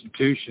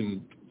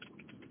Constitution,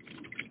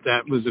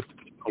 that was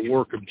a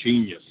work of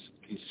genius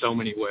in so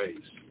many ways.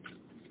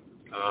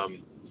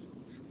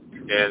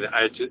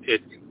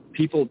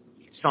 People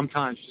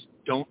sometimes just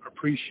don't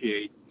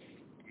appreciate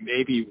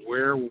maybe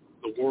where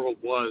the world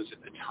was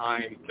at the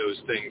time those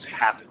things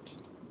happened,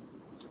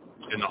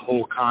 and the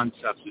whole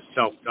concept of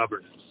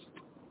self-governance,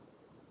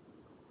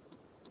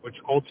 which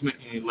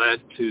ultimately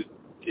led to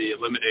the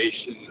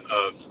elimination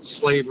of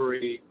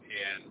slavery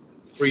and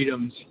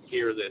freedoms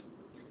here that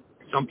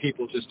some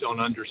people just don't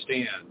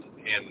understand.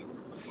 And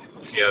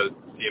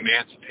the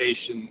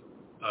emancipation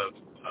of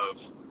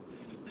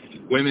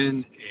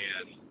women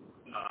and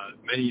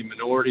many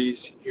minorities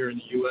here in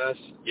the U.S.,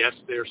 yes,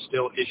 there are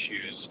still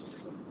issues,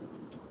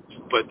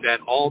 but that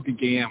all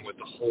began with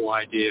the whole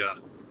idea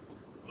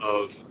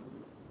of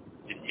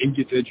an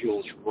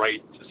individual's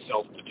right to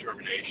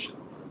self-determination.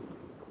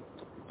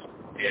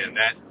 And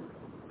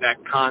that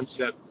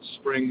concept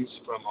springs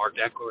from our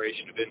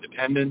Declaration of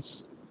Independence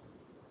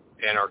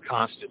and our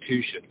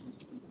Constitution.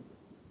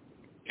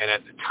 And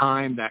at the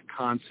time that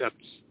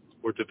concepts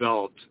were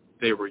developed,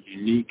 they were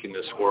unique in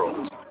this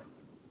world.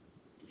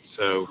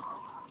 So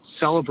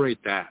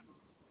celebrate that.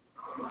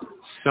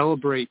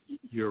 Celebrate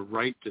your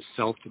right to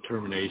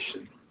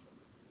self-determination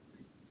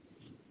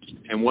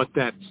and what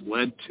that's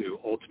led to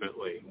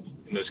ultimately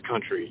in this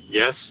country.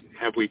 Yes,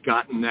 have we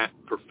gotten that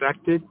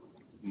perfected?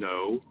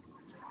 No.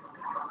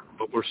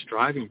 But we're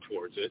striving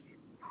towards it,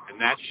 and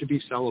that should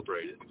be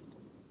celebrated.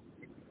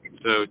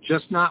 So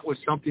just not with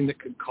something that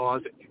could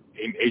cause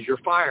a major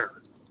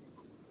fire.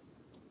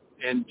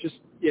 And just,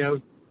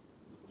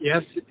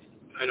 yes,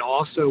 it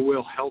also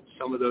will help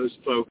some of those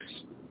folks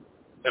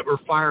that were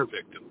fire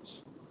victims.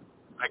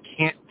 I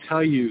can't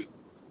tell you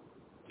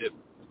the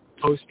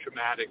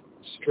post-traumatic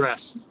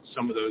stress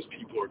some of those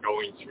people are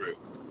going through,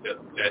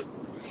 that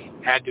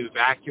had to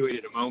evacuate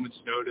at a moment's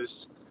notice,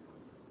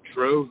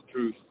 drove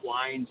through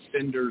flying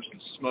cinders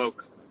and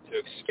smoke to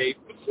escape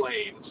the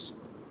flames,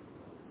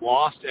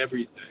 lost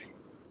everything.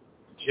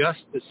 Just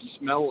the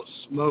smell of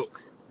smoke,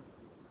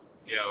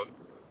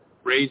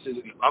 raises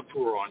an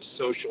uproar on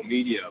social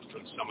media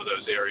from some of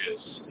those areas.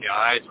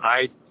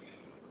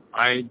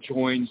 I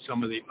joined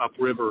some of the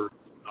upriver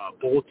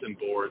bulletin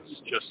boards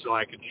just so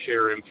I could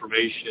share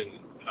information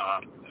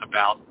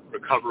about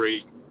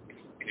recovery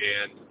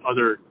and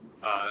other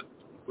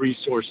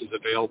resources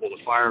available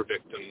to fire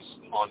victims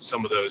on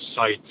some of those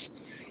sites.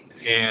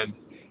 And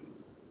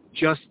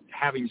just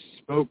having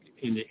smoke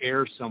in the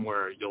air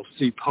somewhere, you'll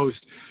see posts,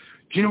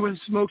 do you know where the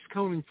smoke's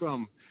coming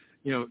from?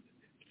 Do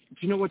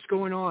you know what's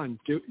going on?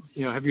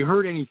 Have you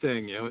heard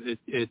anything?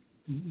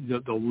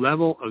 The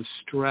level of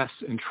stress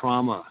and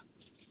trauma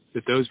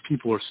that those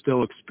people are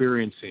still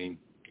experiencing,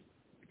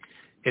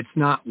 it's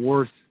not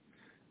worth,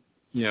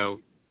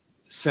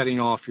 setting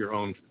off your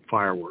own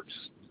fireworks.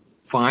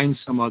 Find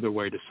some other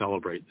way to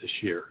celebrate this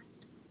year.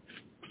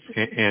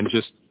 And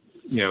just,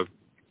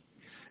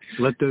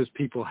 let those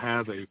people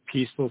have a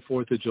peaceful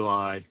 4th of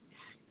July,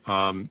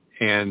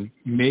 and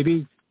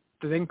maybe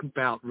think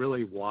about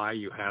really why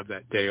you have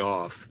that day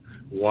off,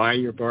 why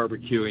you're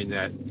barbecuing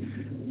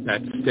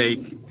that steak,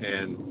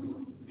 and,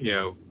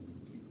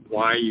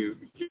 why you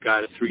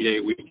got a 3-day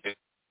weekend.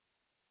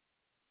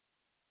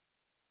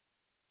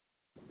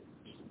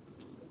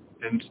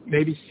 And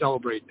maybe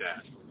celebrate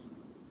that.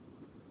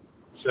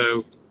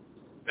 So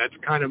that's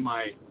kind of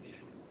my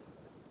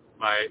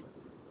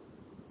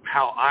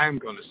how I'm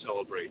going to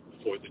celebrate the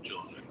 4th of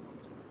July.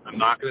 I'm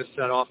not going to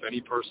set off any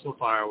personal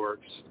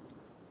fireworks.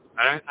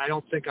 I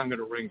don't think I'm going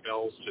to ring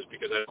bells just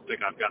because I don't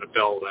think I've got a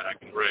bell that I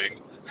can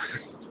ring.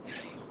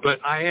 But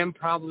I am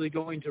probably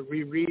going to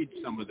reread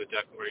some of the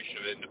Declaration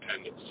of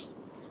Independence.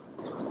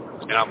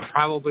 And I'll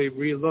probably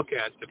relook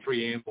at the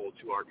preamble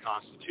to our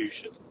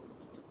Constitution.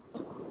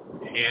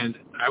 And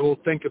I will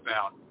think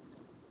about,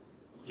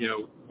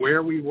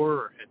 where we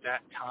were at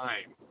that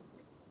time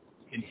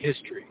in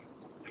history.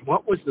 And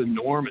what was the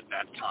norm at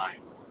that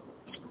time?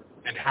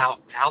 And how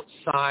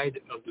outside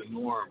of the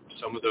norm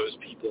some of those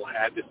people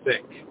had to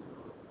think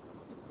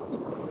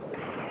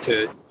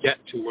to get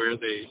to where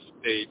they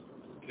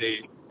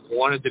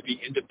wanted to be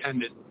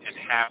independent and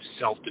have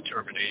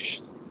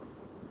self-determination.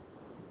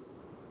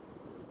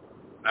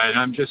 And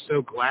I'm just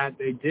so glad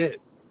they did,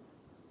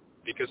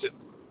 because it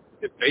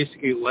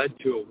basically led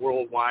to a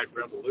worldwide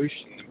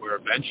revolution where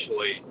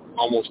eventually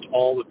almost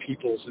all the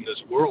peoples in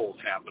this world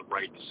have the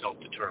right to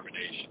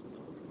self-determination.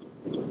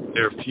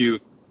 There are a few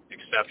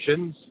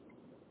exceptions,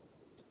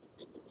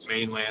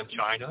 mainland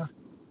China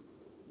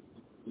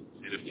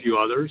and a few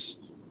others,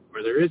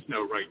 where there is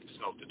no right to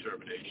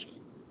self-determination.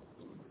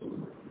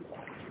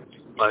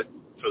 But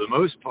for the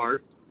most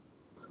part,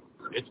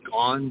 it's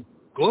gone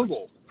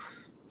global.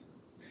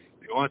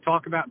 If you want to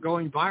talk about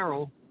going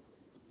viral,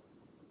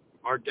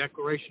 our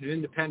Declaration of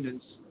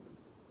Independence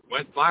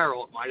went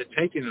viral. It might have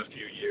taken a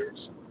few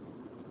years,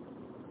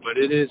 but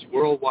it is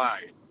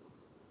worldwide.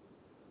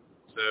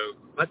 So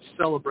let's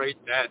celebrate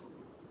that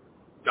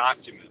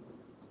document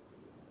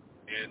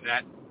and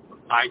that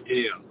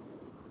idea,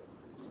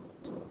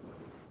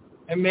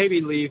 and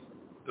maybe leave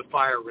the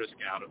fire risk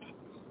out of it.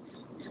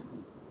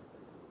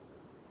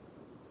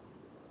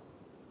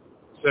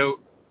 So,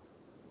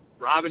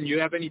 Robin, you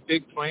have any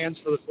big plans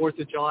for the 4th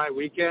of July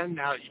weekend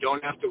now that you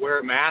don't have to wear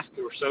a mask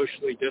or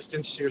socially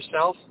distance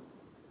yourself?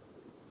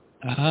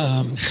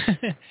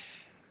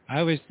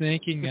 I was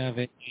thinking of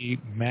a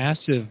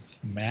massive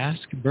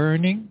mask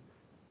burning.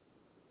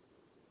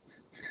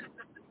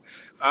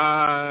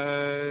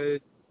 How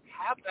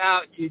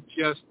about you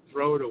just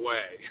throw it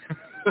away?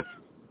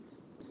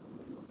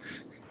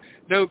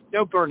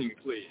 No burning,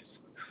 please.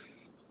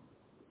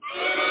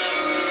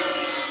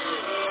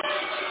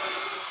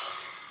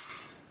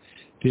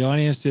 The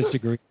audience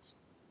disagrees.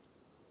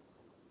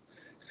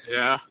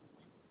 Yeah.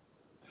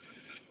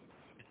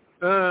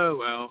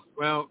 Oh,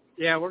 well,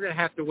 yeah, we're going to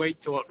have to wait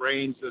till it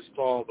rains this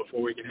fall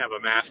before we can have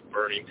a mask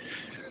burning.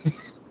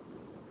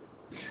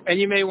 And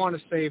you may want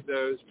to save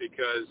those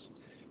because,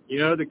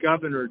 the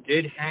governor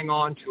did hang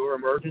on to her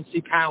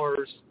emergency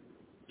powers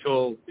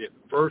till the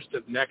 1st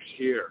of next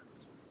year.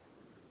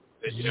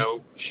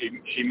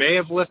 She may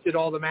have lifted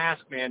all the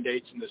mask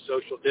mandates and the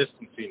social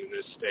distancing in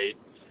this state,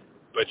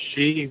 but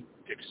she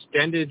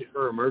extended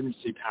her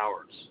emergency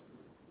powers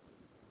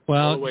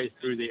all the way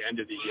through the end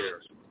of the year.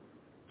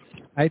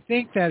 I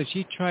think that if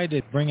she tried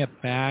to bring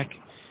it back,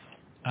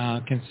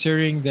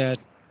 considering that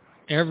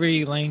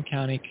every Lane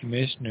County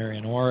commissioner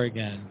in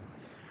Oregon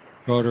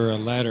wrote her a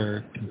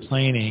letter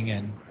complaining,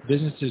 and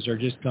businesses are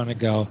just going to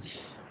go,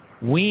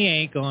 we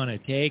ain't going to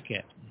take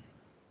it.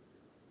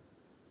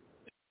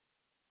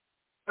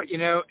 But,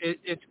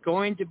 it's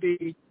going to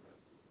be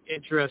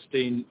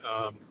interesting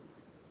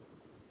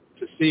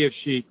to see if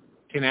she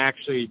can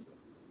actually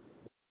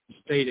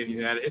state any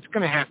of that. It's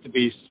going to have to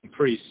be some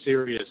pretty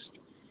serious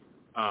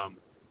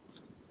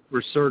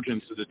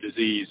resurgence of the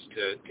disease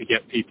to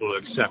get people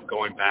to accept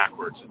going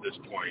backwards at this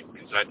point,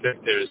 because I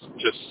think there's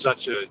just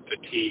such a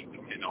fatigue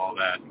in all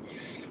that.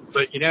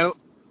 But,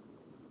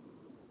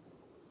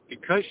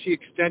 because she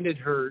extended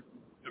her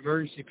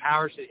emergency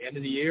powers at the end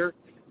of the year,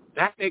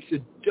 that makes a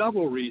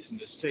double reason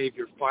to save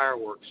your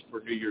fireworks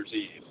for New Year's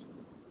Eve.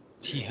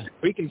 Yeah.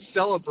 We can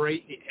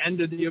celebrate the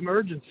end of the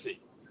emergency.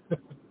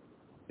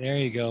 There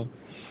you go.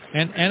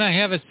 And I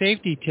have a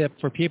safety tip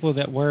for people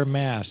that wear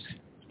masks.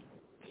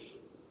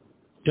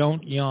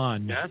 Don't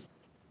yawn. Yes?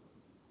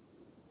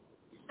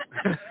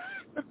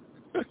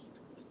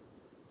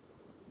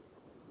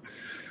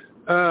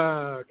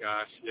 Oh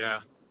gosh,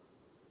 yeah.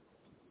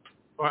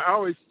 Well, I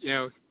always,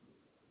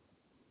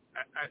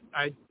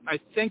 I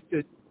think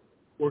that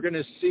we're going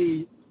to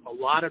see a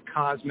lot of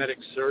cosmetic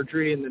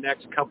surgery in the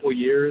next couple of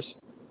years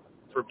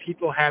for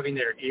people having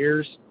their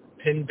ears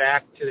pinned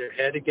back to their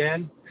head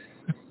again.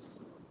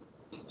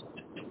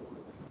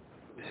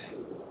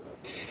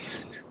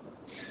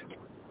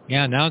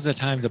 Yeah, now's the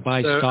time to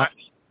buy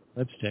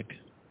lipstick.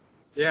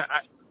 Yeah,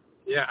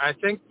 I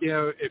think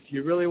if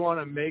you really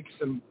want to make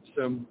some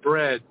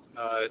bread,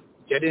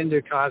 get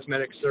into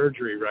cosmetic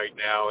surgery right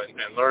now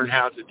and learn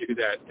how to do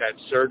that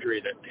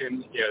surgery that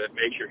pins, that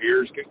makes your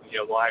ears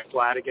lie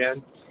flat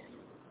again.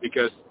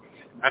 Because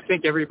I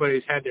think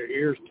everybody's had their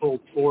ears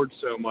pulled forward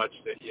so much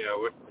that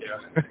you're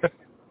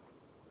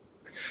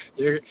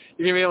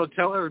gonna be able to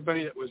tell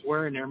everybody that was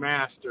wearing their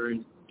mask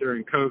during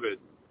COVID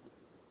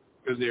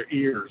because their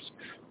ears.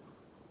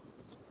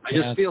 I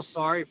just feel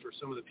sorry for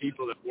some of the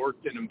people that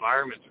worked in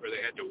environments where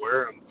they had to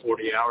wear them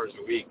 40 hours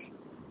a week.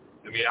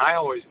 I mean, I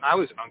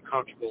was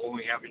uncomfortable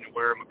only having to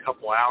wear them a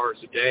couple hours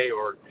a day,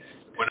 or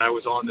when I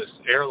was on this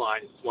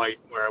airline flight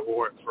where I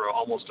wore it for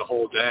almost a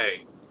whole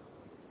day.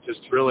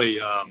 Just really,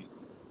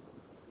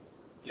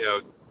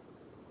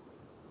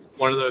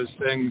 one of those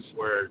things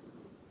where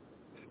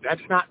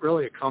that's not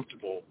really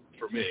comfortable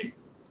for me.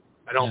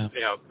 I don't,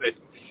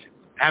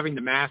 having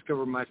the mask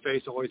over my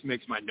face always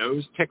makes my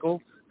nose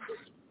tickle.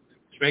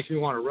 Makes me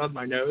want to rub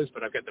my nose,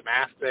 but I've got the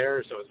mask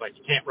there, so it's like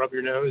you can't rub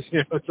your nose.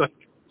 It's like,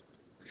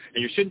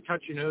 and you shouldn't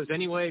touch your nose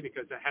anyway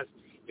because it has.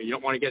 You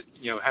don't want to get,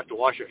 have to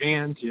wash your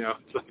hands.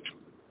 It's like,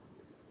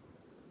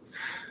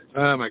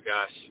 oh my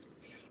gosh.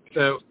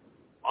 So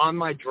on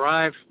my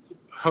drive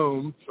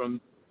home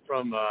from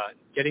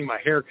getting my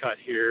hair cut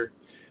here,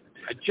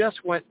 I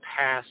just went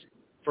past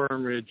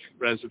Fern Ridge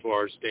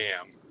Reservoirs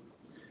Dam,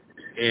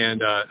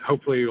 and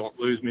hopefully you won't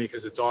lose me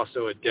because it's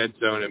also a dead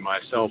zone in my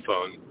cell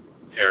phone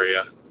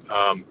area.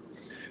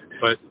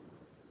 But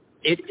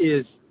it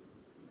is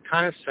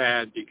kind of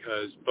sad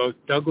because both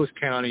Douglas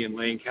County and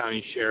Lane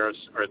County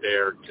sheriffs are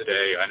there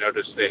today. I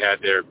noticed they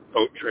had their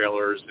boat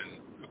trailers and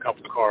a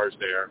couple of cars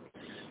there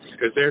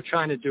because they're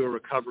trying to do a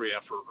recovery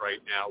effort right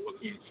now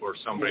looking for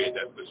somebody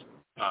that was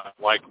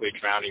likely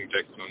drowning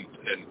victim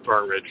in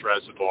Fern Ridge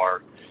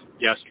Reservoir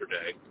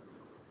yesterday.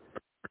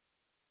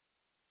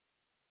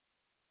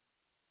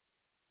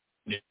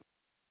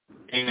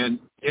 And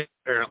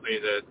apparently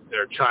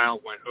their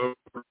child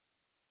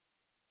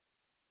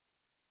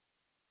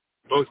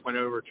both went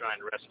over trying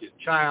to rescue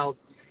the child.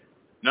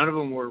 None of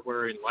them were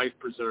wearing life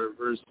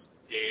preservers,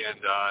 and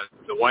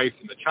the wife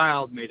and the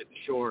child made it to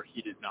shore.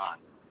 He did not.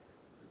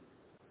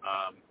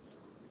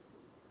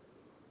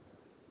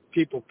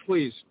 People,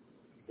 please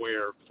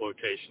wear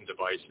flotation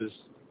devices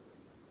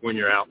when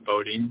you're out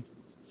boating,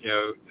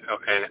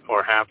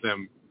 or have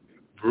them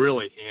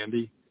really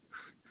handy,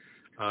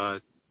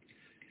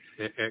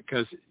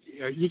 because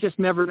you just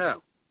never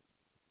know.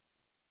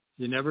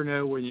 You never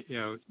know when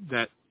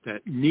that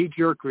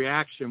knee-jerk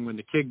reaction when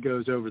the kid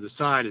goes over the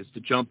side is to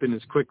jump in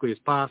as quickly as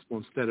possible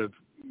instead of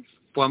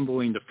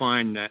fumbling to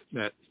find that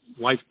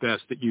life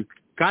vest that you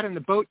got in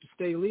the boat to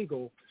stay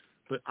legal,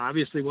 but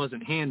obviously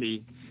wasn't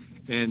handy.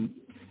 And,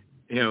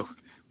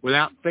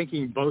 without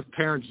thinking, both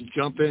parents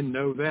jump in,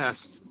 no vest.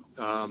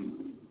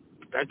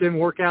 That didn't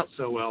work out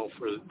so well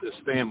for this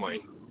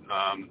family.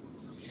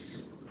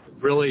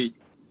 Really,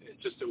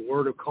 just a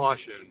word of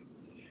caution.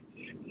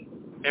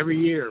 Every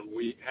year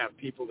we have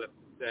people that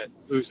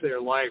lose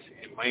their life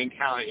in Lane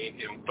County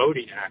in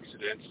boating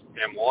accidents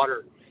and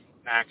water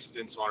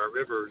accidents on our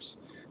rivers,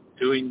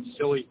 doing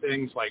silly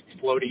things like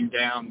floating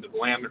down the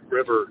Willamette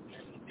River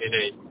in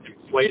an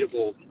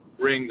inflatable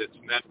ring that's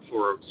meant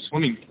for a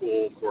swimming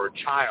pool for a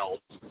child,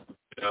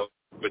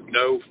 with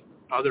no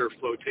other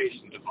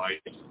flotation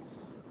device,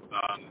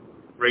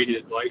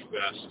 rated life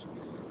vest.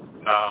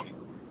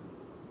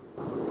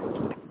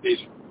 These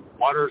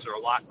waters are a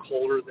lot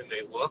colder than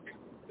they look.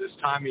 This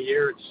time of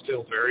year, it's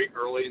still very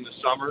early in the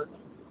summer.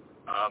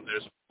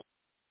 There's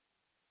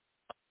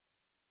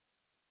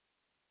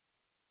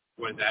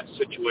when that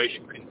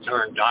situation can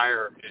turn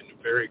dire in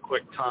a very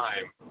quick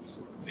time,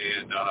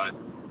 and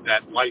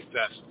that life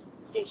vest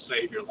will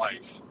save your life.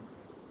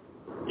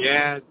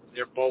 Yeah,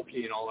 they're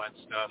bulky and all that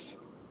stuff.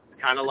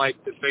 Kind of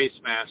like the face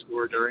masks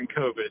were during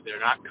COVID. They're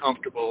not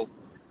comfortable,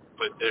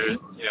 but they're,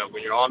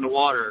 when you're on the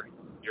water,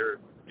 you're,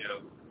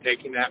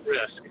 taking that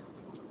risk.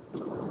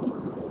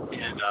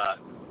 And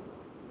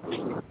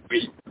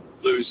we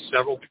lose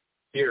several people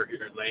here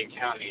in Lane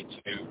County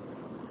to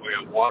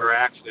water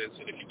accidents.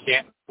 And if you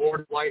can't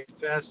afford a life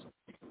vest,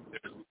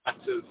 there's lots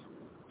of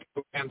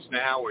programs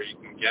now where you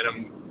can get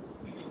them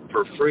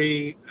for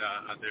free.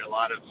 There are a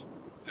lot of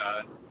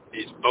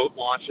these boat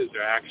launches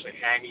are actually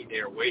hanging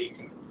there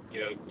waiting,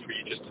 for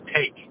you just to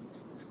take,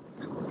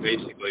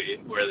 basically,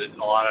 where there's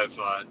a lot of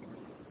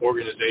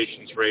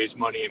organizations raise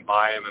money and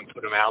buy them and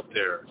put them out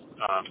there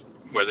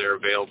where they're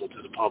available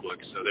to the public.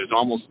 So there's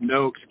almost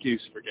no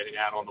excuse for getting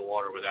out on the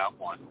water without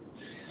one.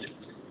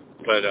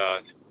 But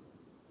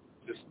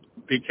just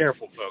be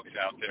careful, folks,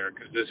 out there,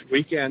 because this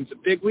weekend's a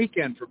big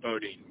weekend for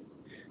boating.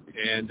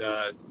 And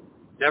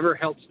never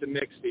helps to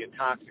mix the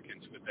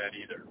intoxicants with that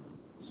either.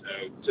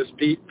 So just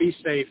be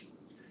safe.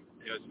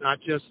 It's not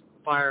just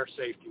fire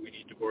safety we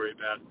need to worry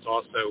about. It's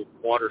also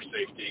water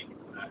safety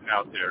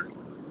out there.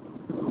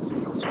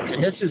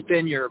 And this has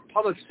been your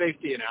public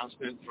safety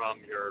announcement from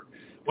your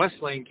West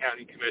Lane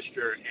County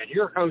Commissioner and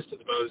your host of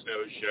the Boze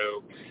Noze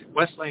Show,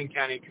 West Lane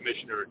County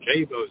Commissioner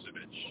Jay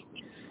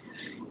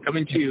Bozovich,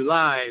 coming to you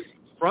live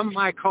from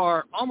my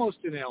car, almost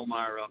in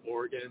Elmira,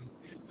 Oregon.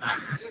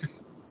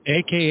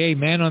 AKA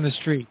Man on the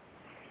Street.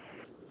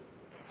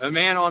 A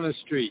man on the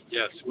street,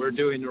 yes. We're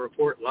doing the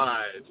report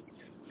live.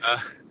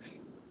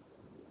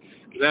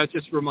 That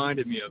just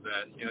reminded me of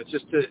that. It's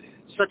just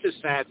such a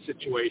sad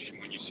situation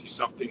when you see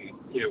something,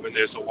 when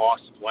there's a loss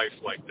of life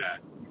like that.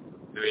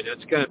 I mean,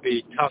 it's going to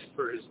be tough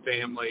for his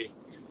family,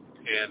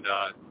 and,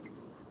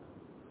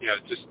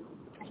 just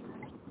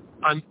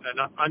an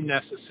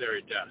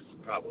unnecessary death,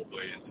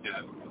 probably,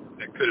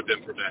 that could have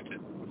been prevented.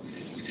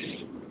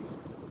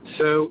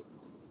 So,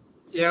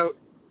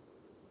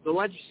 the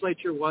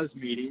legislature was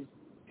meeting,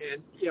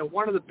 and,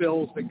 one of the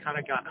bills that kind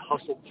of got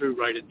hustled through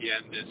right at the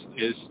end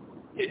is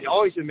it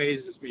always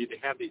amazes me to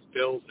have these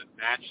bills that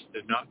match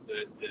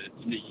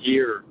the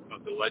year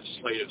of the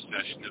legislative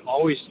session. It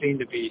always seem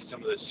to be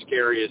some of the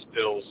scariest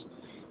bills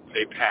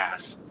they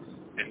pass.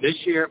 And this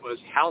year it was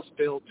House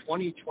Bill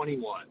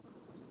 2021.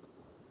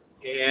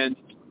 And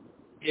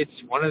it's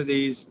one of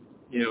these,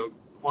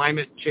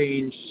 climate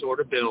change sort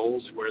of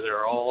bills where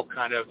they're all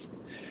kind of,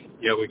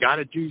 we got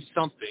to do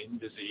something,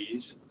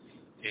 disease.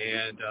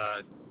 And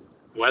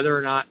whether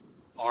or not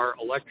our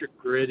electric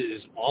grid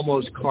is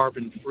almost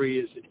carbon-free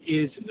as it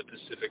is in the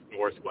Pacific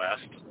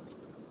Northwest,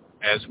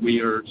 as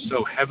we are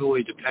so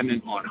heavily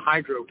dependent on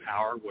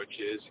hydropower, which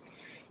is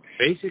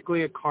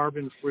basically a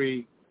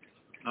carbon-free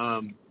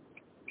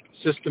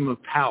system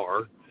of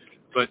power.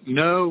 But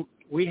no,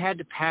 we had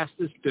to pass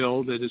this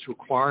bill that is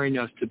requiring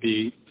us to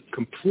be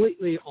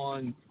completely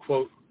on,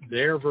 quote,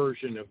 their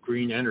version of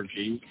green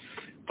energy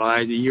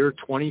by the year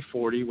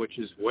 2040, which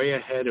is way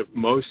ahead of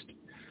most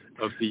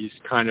of these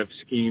kind of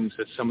schemes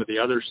that some of the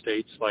other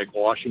states like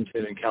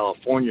Washington and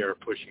California are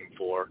pushing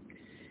for.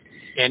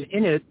 And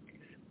in it,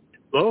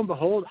 lo and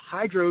behold,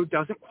 hydro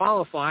doesn't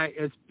qualify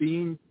as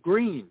being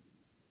green.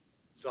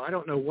 So I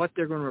don't know what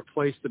they're going to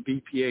replace the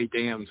BPA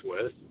dams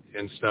with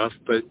and stuff,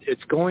 but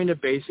it's going to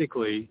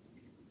basically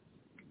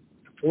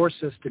force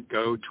us to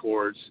go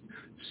towards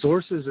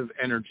sources of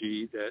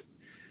energy that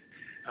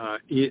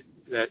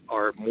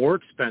are more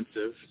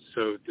expensive.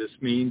 So this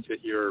means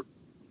that your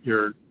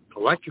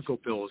electrical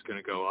bill is going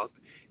to go up.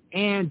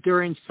 And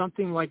during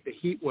something like the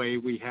heat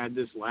wave we had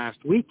this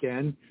last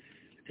weekend,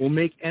 will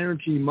make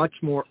energy much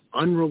more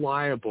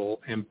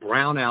unreliable and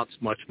brownouts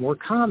much more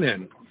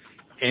common.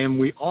 And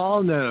we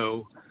all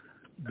know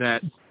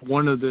that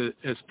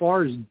as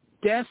far as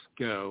deaths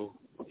go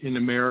in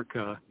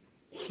America,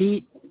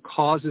 heat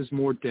causes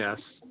more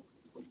deaths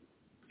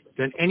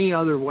than any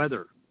other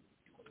weather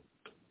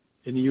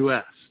in the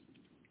U.S.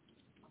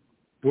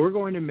 We're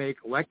going to make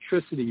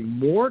electricity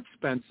more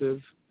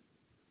expensive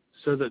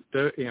so that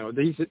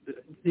these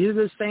are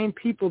the same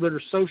people that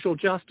are social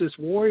justice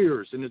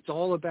warriors, and it's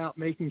all about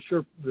making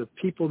sure the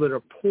people that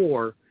are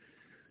poor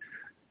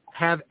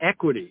have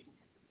equity.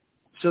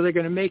 So they're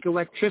going to make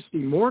electricity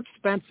more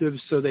expensive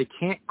so they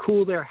can't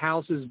cool their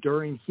houses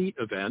during heat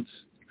events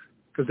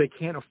because they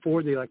can't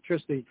afford the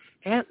electricity,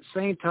 and at the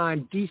same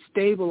time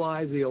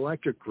destabilize the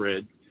electric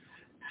grid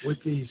with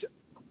these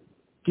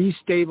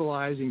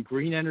destabilizing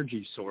green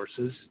energy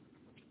sources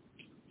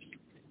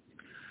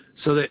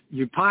so that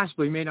you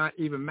possibly may not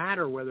even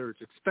matter whether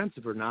it's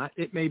expensive or not.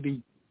 It may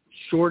be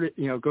short,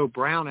 go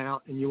brown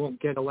out and you won't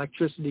get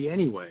electricity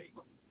anyway.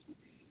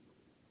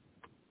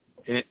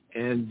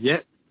 And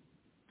yet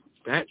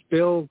that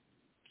bill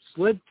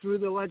slid through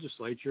the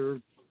legislature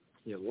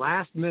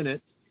last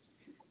minute,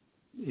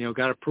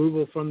 got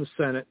approval from the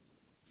Senate,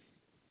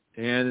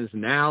 and is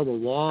now the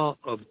law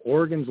of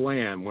Oregon's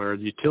land, where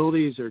the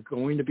utilities are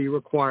going to be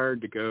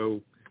required to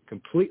go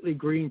completely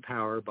green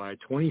power by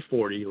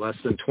 2040, less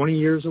than 20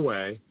 years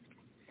away,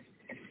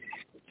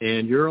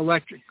 and your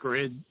electric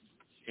grid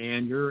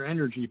and your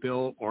energy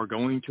bill are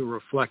going to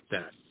reflect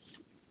that.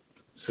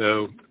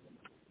 So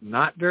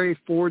not very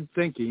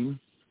forward-thinking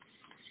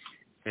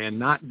and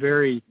not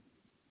very,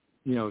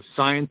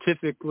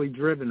 scientifically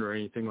driven or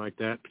anything like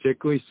that,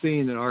 particularly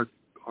seeing that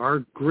our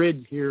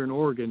grid here in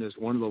Oregon is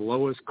one of the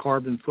lowest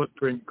carbon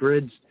footprint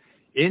grids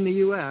in the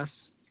U.S.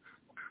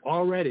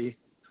 already.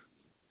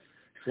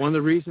 It's one of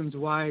the reasons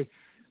why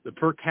the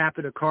per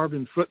capita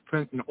carbon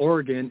footprint in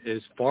Oregon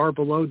is far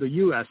below the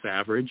U.S.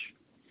 average.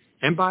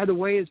 And by the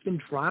way, it's been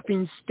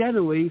dropping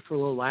steadily for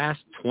the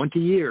last 20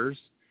 years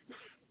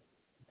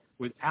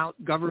without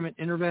government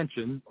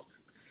intervention.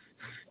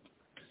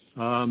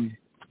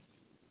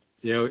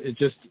 It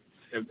just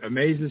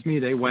amazes me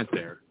they went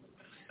there.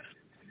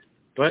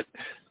 But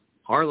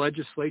our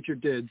legislature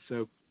did.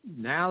 So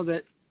now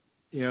that,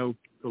 the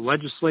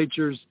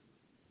legislature's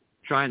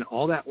trying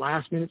all that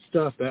last-minute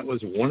stuff, that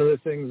was one of the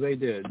things they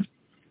did.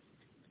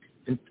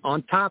 And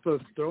on top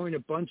of throwing a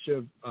bunch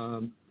of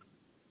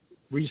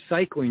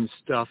recycling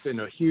stuff in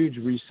a huge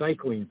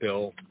recycling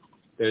bill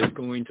that is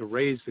going to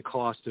raise the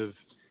cost of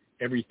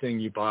everything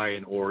you buy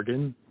in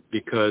Oregon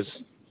because,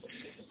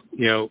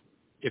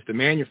 if the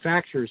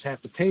manufacturers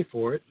have to pay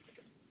for it,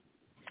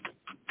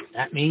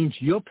 that means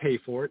you'll pay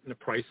for it in the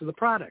price of the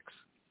products,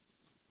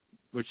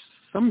 which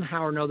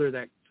somehow or another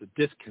that's a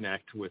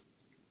disconnect with,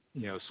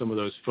 some of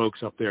those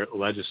folks up there at the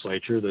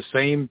legislature, the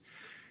same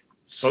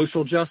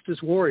social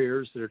justice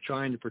warriors that are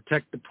trying to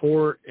protect the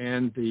poor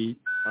and the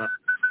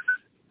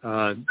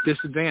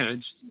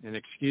disadvantaged. And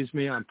excuse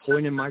me, I'm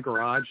pulling in my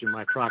garage and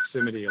my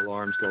proximity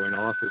alarm's going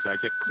off as I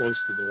get close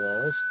to the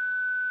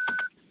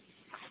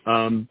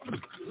walls.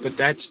 But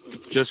that's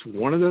just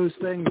one of those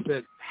things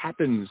that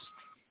happens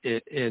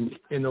in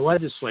the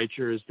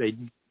legislature is they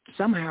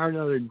somehow or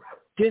another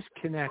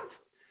disconnect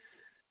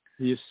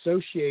the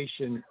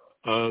association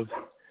of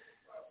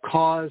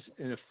cause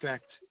and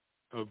effect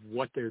of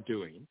what they're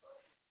doing.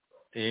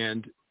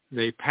 And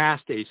they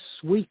passed a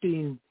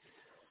sweeping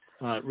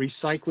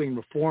recycling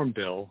reform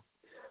bill,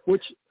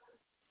 which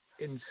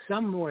in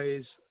some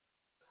ways,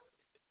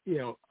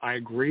 I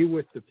agree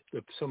with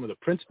some of the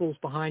principles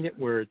behind it,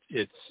 where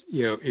it's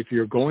if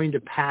you're going to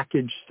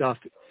package stuff,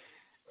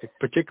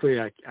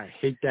 particularly I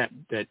hate that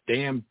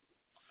damn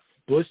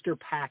blister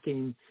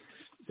packing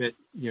that,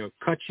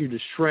 cuts you to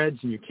shreds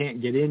and you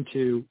can't get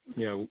into,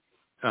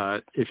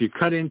 if you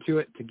cut into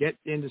it to get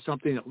into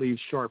something that leaves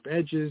sharp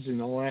edges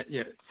and all that,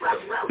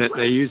 that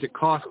they use at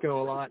Costco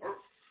a lot,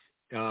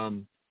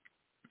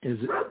 is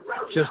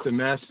just a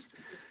mess.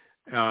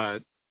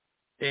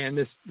 And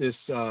this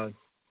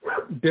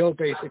bill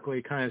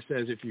basically kind of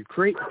says if you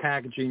create the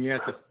packaging, you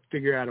have to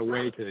figure out a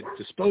way to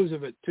dispose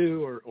of it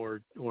too,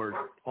 or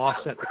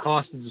offset the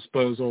cost of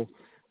disposal.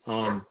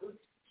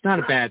 It's not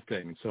a bad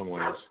thing in some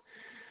ways.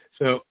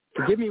 So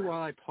forgive me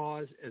while I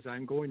pause as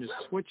I'm going to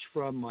switch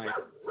from my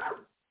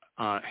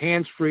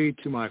hands-free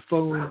to my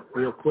phone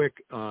real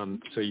quick.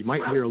 So you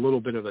might hear a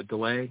little bit of a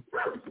delay.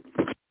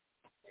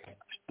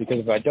 Because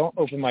if I don't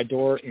open my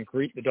door and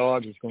greet the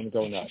dog, he's going to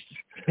go nuts.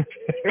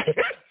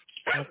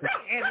 And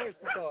here's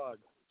the dog.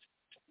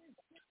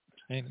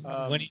 And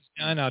when he's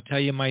done, I'll tell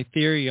you my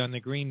theory on the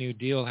Green New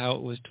Deal, how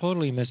it was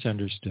totally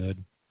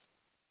misunderstood.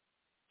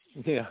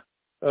 Yeah.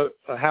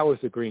 How was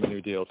the Green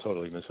New Deal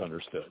totally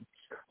misunderstood?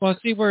 Well,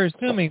 see, we're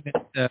assuming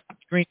that the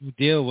Green New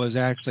Deal was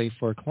actually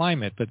for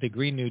climate, but the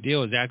Green New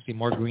Deal is actually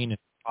more green in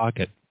the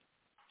pocket.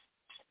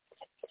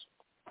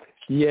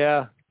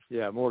 Yeah,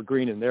 more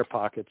green in their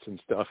pockets and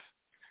stuff,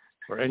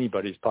 or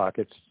anybody's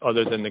pockets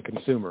other than the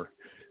consumer.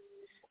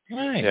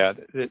 Right. Yeah,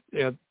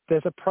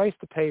 there's a price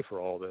to pay for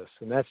all this,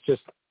 and that's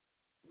just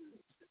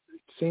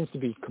seems to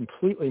be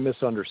completely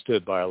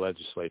misunderstood by our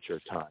legislature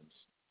at times.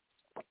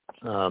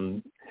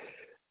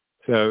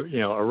 So,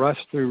 a rush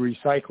through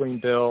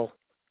recycling bill.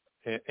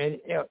 And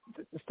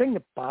the thing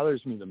that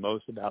bothers me the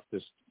most about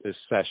this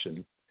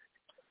session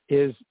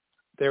is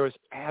there was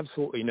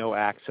absolutely no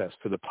access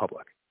to the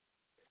public.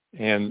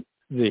 And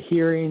the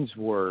hearings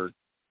were,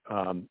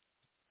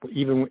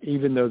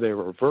 even though they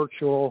were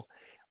virtual,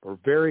 were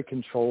very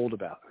controlled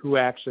about who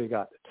actually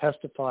got to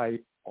testify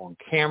on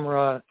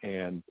camera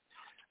and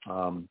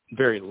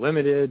very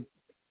limited.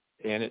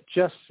 And it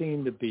just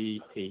seemed to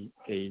be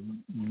a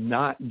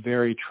not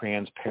very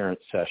transparent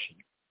session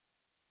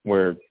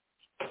where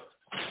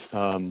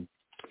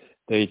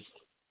they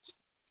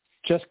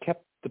just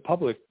kept the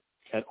public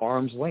at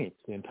arm's length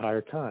the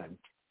entire time.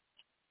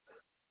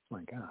 Oh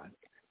my God.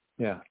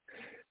 Yeah.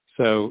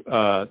 So,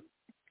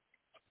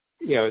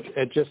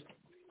 it just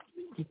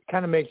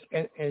kind of makes,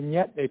 and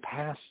yet they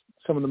pass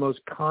some of the most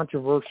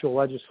controversial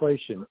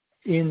legislation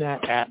in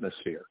that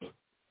atmosphere,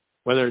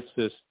 whether it's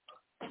this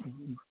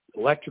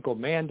electrical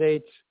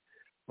mandates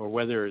or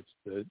whether it's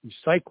the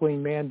recycling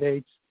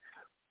mandates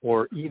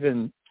or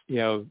even,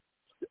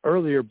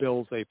 earlier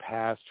bills they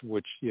passed,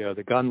 which,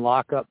 the gun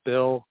lockup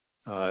bill,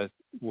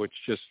 which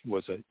just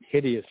was a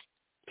hideous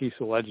piece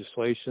of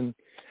legislation.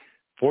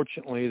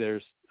 Fortunately,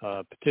 there's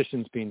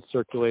petitions being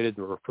circulated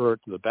to refer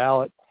it to the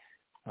ballot.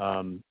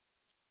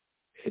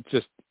 It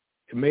just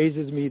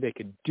amazes me they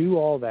could do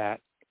all that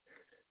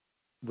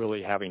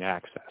really having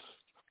access,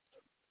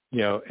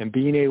 and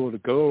being able to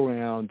go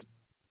around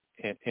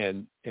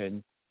and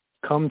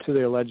come to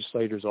their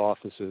legislators'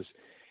 offices.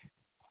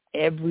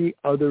 Every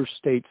other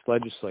state's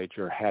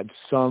legislature had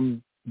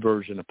some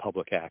version of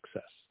public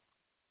access.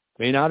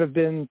 May not have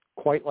been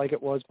quite like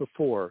it was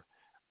before,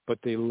 but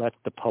they let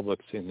the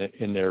publics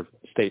in their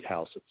state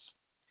houses.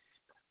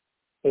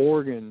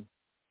 Oregon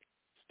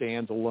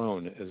stands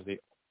alone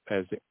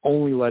as the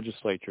only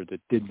legislature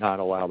that did not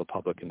allow the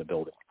public in the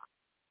building.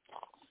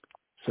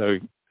 So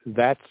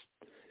that's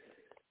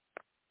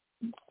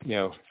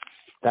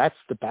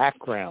the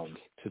background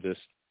to this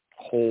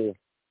whole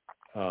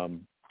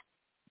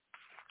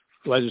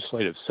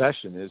legislative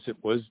session. Is it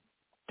was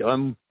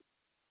done,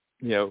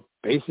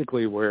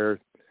 basically where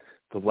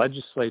the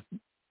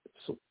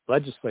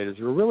legislators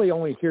were really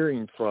only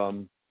hearing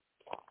from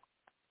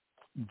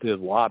the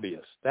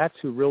lobbyists. That's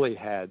who really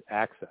had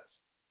access.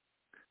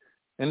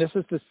 And this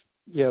is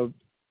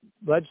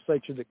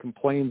legislature that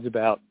complains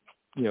about,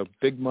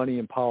 big money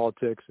in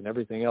politics and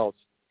everything else,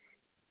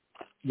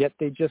 yet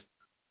they just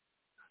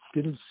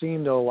didn't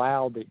seem to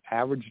allow the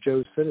average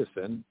Joe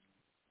citizen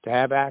to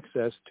have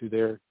access to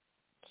their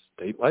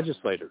state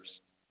legislators.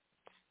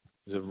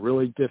 It was a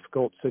really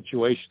difficult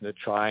situation to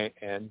try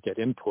and get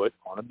input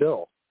on a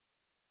bill.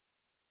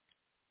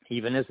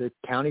 Even as a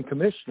county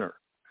commissioner,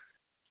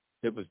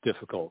 it was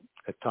difficult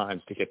at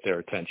times to get their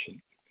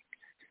attention.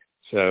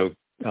 So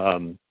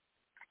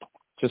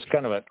just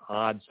kind of an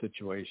odd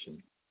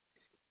situation.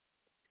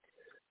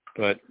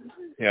 But,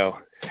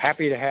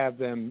 happy to have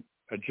them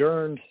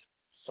adjourned,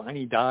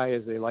 sine die,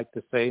 as they like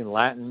to say in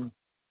Latin,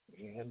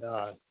 and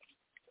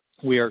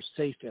we are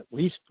safe, at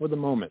least for the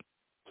moment,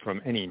 from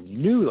any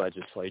new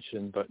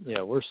legislation. But,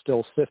 we're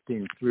still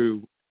sifting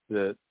through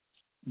the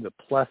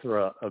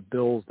plethora of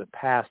bills that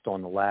passed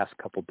on the last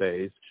couple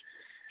days,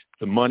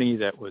 the money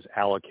that was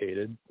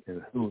allocated,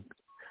 and who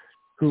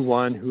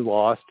won, who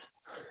lost.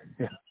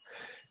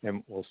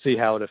 And we'll see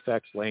how it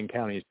affects Lane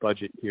County's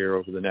budget here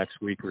over the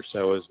next week or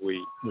so as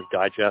we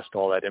digest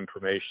all that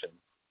information.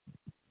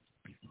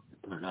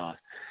 But,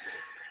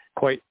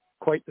 quite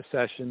the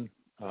session.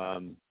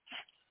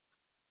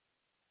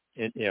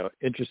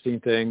 Interesting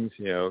things.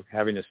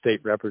 Having a state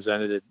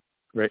representative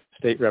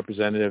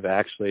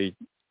actually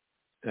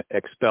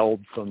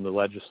expelled from the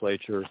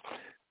legislature,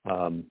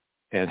 and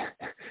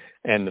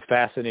the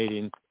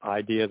fascinating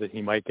idea that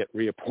he might get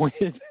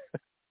reappointed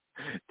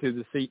to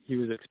the seat he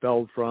was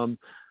expelled from.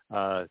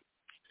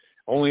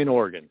 Only in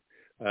Oregon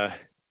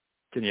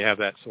can you have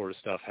that sort of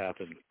stuff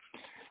happen.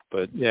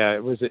 But yeah,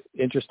 it was an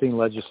interesting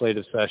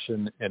legislative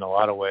session in a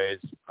lot of ways.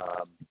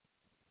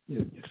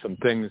 Some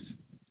things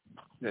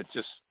that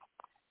just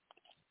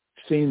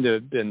seemed to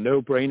have been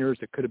no-brainers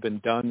that could have been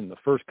done in the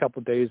first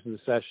couple of days of the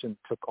session,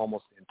 took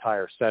almost the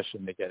entire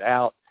session to get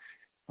out.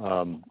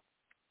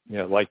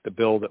 Like the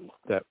bill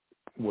that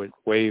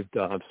waived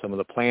some of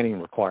the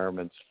planning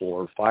requirements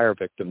for fire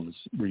victims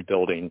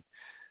rebuilding,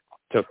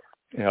 took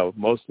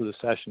most of the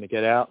session to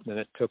get out, and then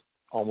it took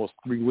almost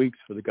 3 weeks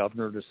for the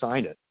governor to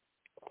sign it,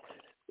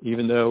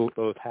 even though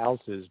both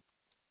houses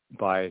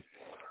by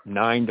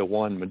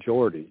 9-1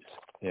 majorities.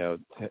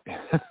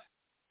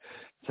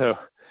 So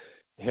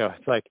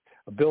it's like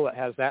a bill that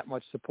has that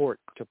much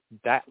support took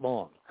that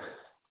long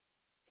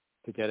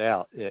to get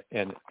out,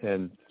 and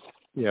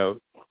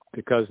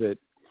because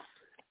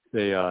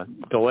they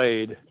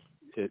delayed,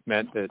 it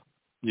meant that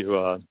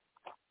you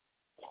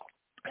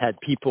had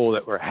people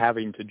that were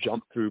having to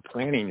jump through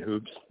planning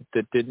hoops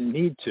that didn't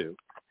need to,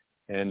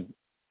 and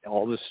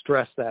all the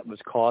stress that was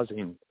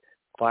causing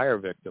fire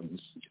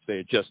victims.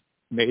 They just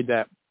made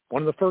that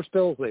one of the first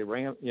bills they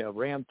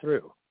ran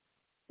through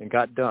and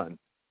got done.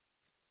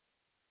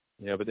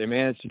 But they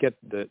managed to get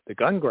the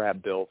gun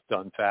grab bill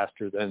done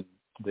faster than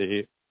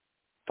the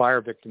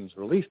fire victims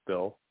relief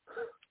bill.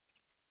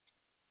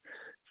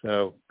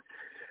 So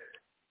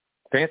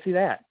fancy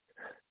that.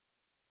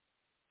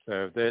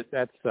 So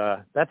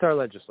that's our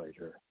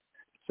legislature.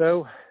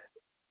 So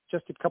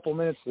just a couple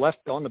minutes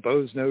left on the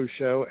Bo's Nose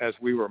Show as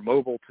we were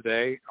mobile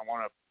today. I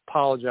want to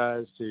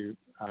apologize to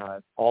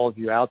all of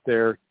you out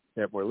there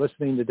that were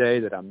listening today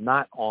that I'm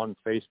not on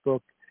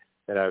Facebook,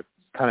 that I've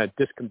kind of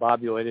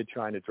discombobulated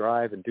trying to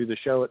drive and do the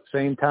show at the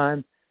same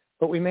time.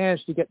 But we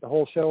managed to get the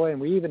whole show in.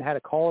 We even had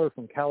a caller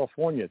from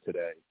California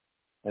today.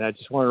 And I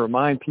just want to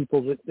remind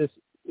people that this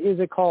is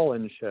a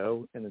call-in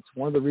show, and it's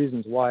one of the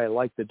reasons why I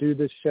like to do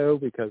this show,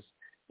 because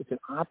it's an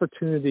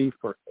opportunity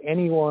for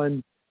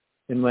anyone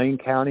in Lane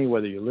County,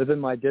 whether you live in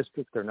my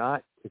district or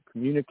not, to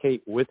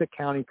communicate with a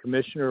county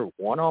commissioner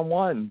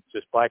one-on-one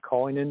just by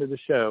calling into the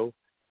show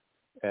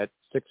at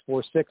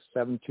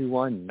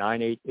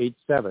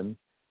 646-721-9887.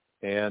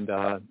 And,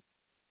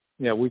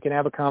 we can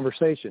have a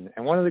conversation.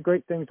 And one of the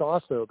great things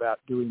also about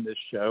doing this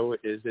show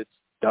is it's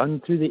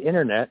done through the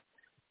Internet,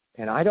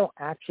 and I don't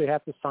actually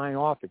have to sign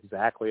off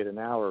exactly at an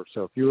hour.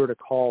 So if you were to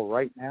call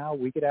right now,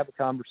 we could have a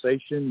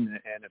conversation,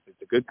 and if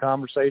it's a good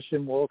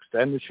conversation, we'll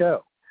extend the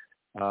show.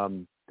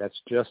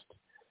 That's just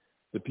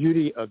the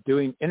beauty of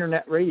doing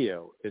Internet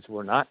radio, is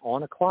we're not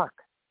on a clock.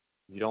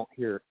 You don't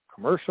hear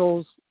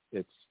commercials.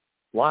 It's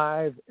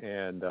live,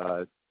 and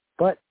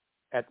but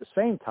at the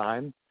same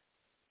time,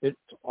 it's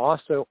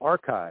also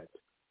archived.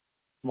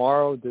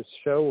 Tomorrow, this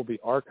show will be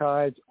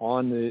archived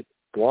on the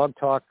Blog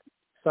Talk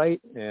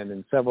site and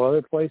in several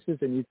other places,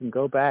 and you can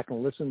go back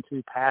and listen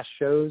to past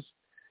shows.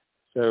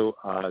 So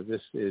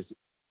this is,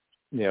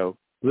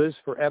 lives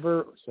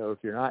forever. So if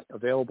you're not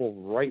available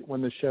right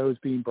when the show is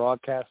being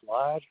broadcast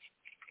live,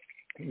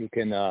 you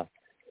can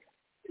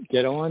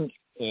get on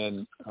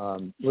and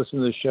listen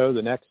to the show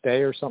the next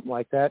day or something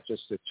like that,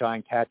 just to try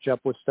and catch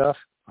up with stuff.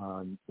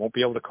 Won't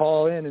be able to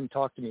call in and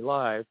talk to me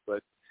live,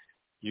 but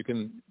you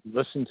can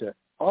listen to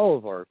all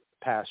of our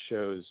past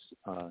shows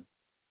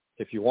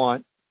if you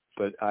want,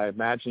 but I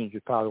imagine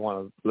you probably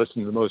want to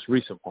listen to the most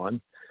recent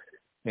one,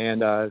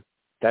 and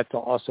that's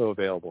also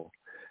available.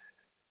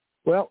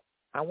 Well,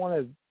 I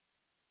want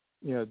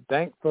to,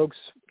 thank folks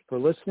for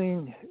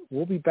listening.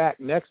 We'll be back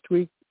next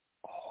week,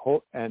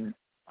 and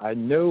I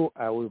know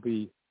I will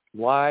be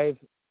live,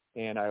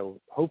 and I will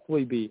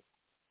hopefully be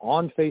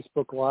on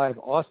Facebook Live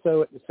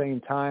also at the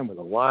same time with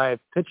a live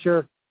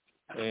picture.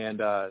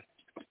 And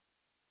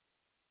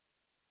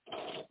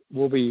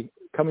we'll be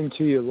coming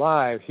to you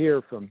live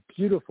here from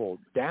beautiful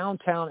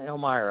downtown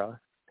Elmira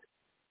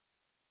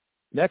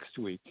next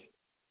week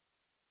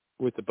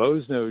with the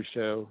Bo's Nose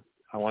Show.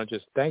 I want to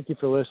just thank you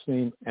for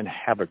listening and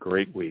have a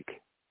great week.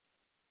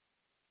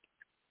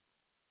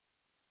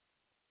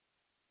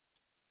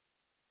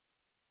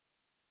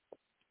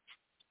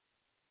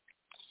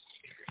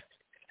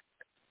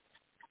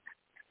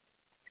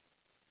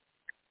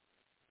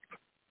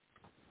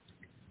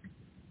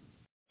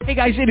 Hey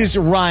guys, it is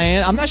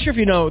Ryan. I'm not sure if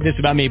you know this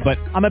about me, but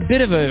I'm a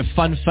bit of a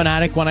fun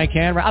fanatic when I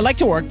can. I like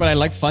to work, but I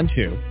like fun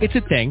too. It's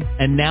a thing.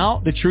 And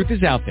now the truth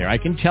is out there. I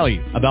can tell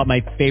you about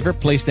my favorite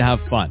place to have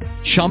fun.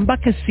 Chumba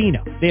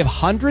Casino. They have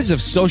hundreds of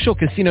social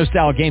casino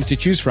style games to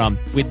choose from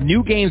with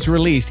new games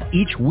released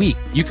each week.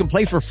 You can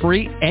play for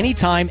free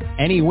anytime,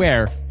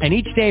 anywhere. And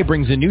each day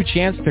brings a new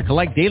chance to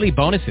collect daily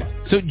bonuses.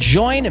 So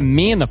join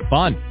me in the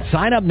fun.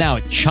 Sign up now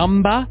at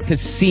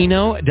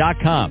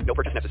ChumbaCasino.com. No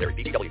purchase necessary.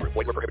 VGW Group.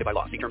 Void where prohibited by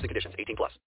law. See terms and conditions. 18+.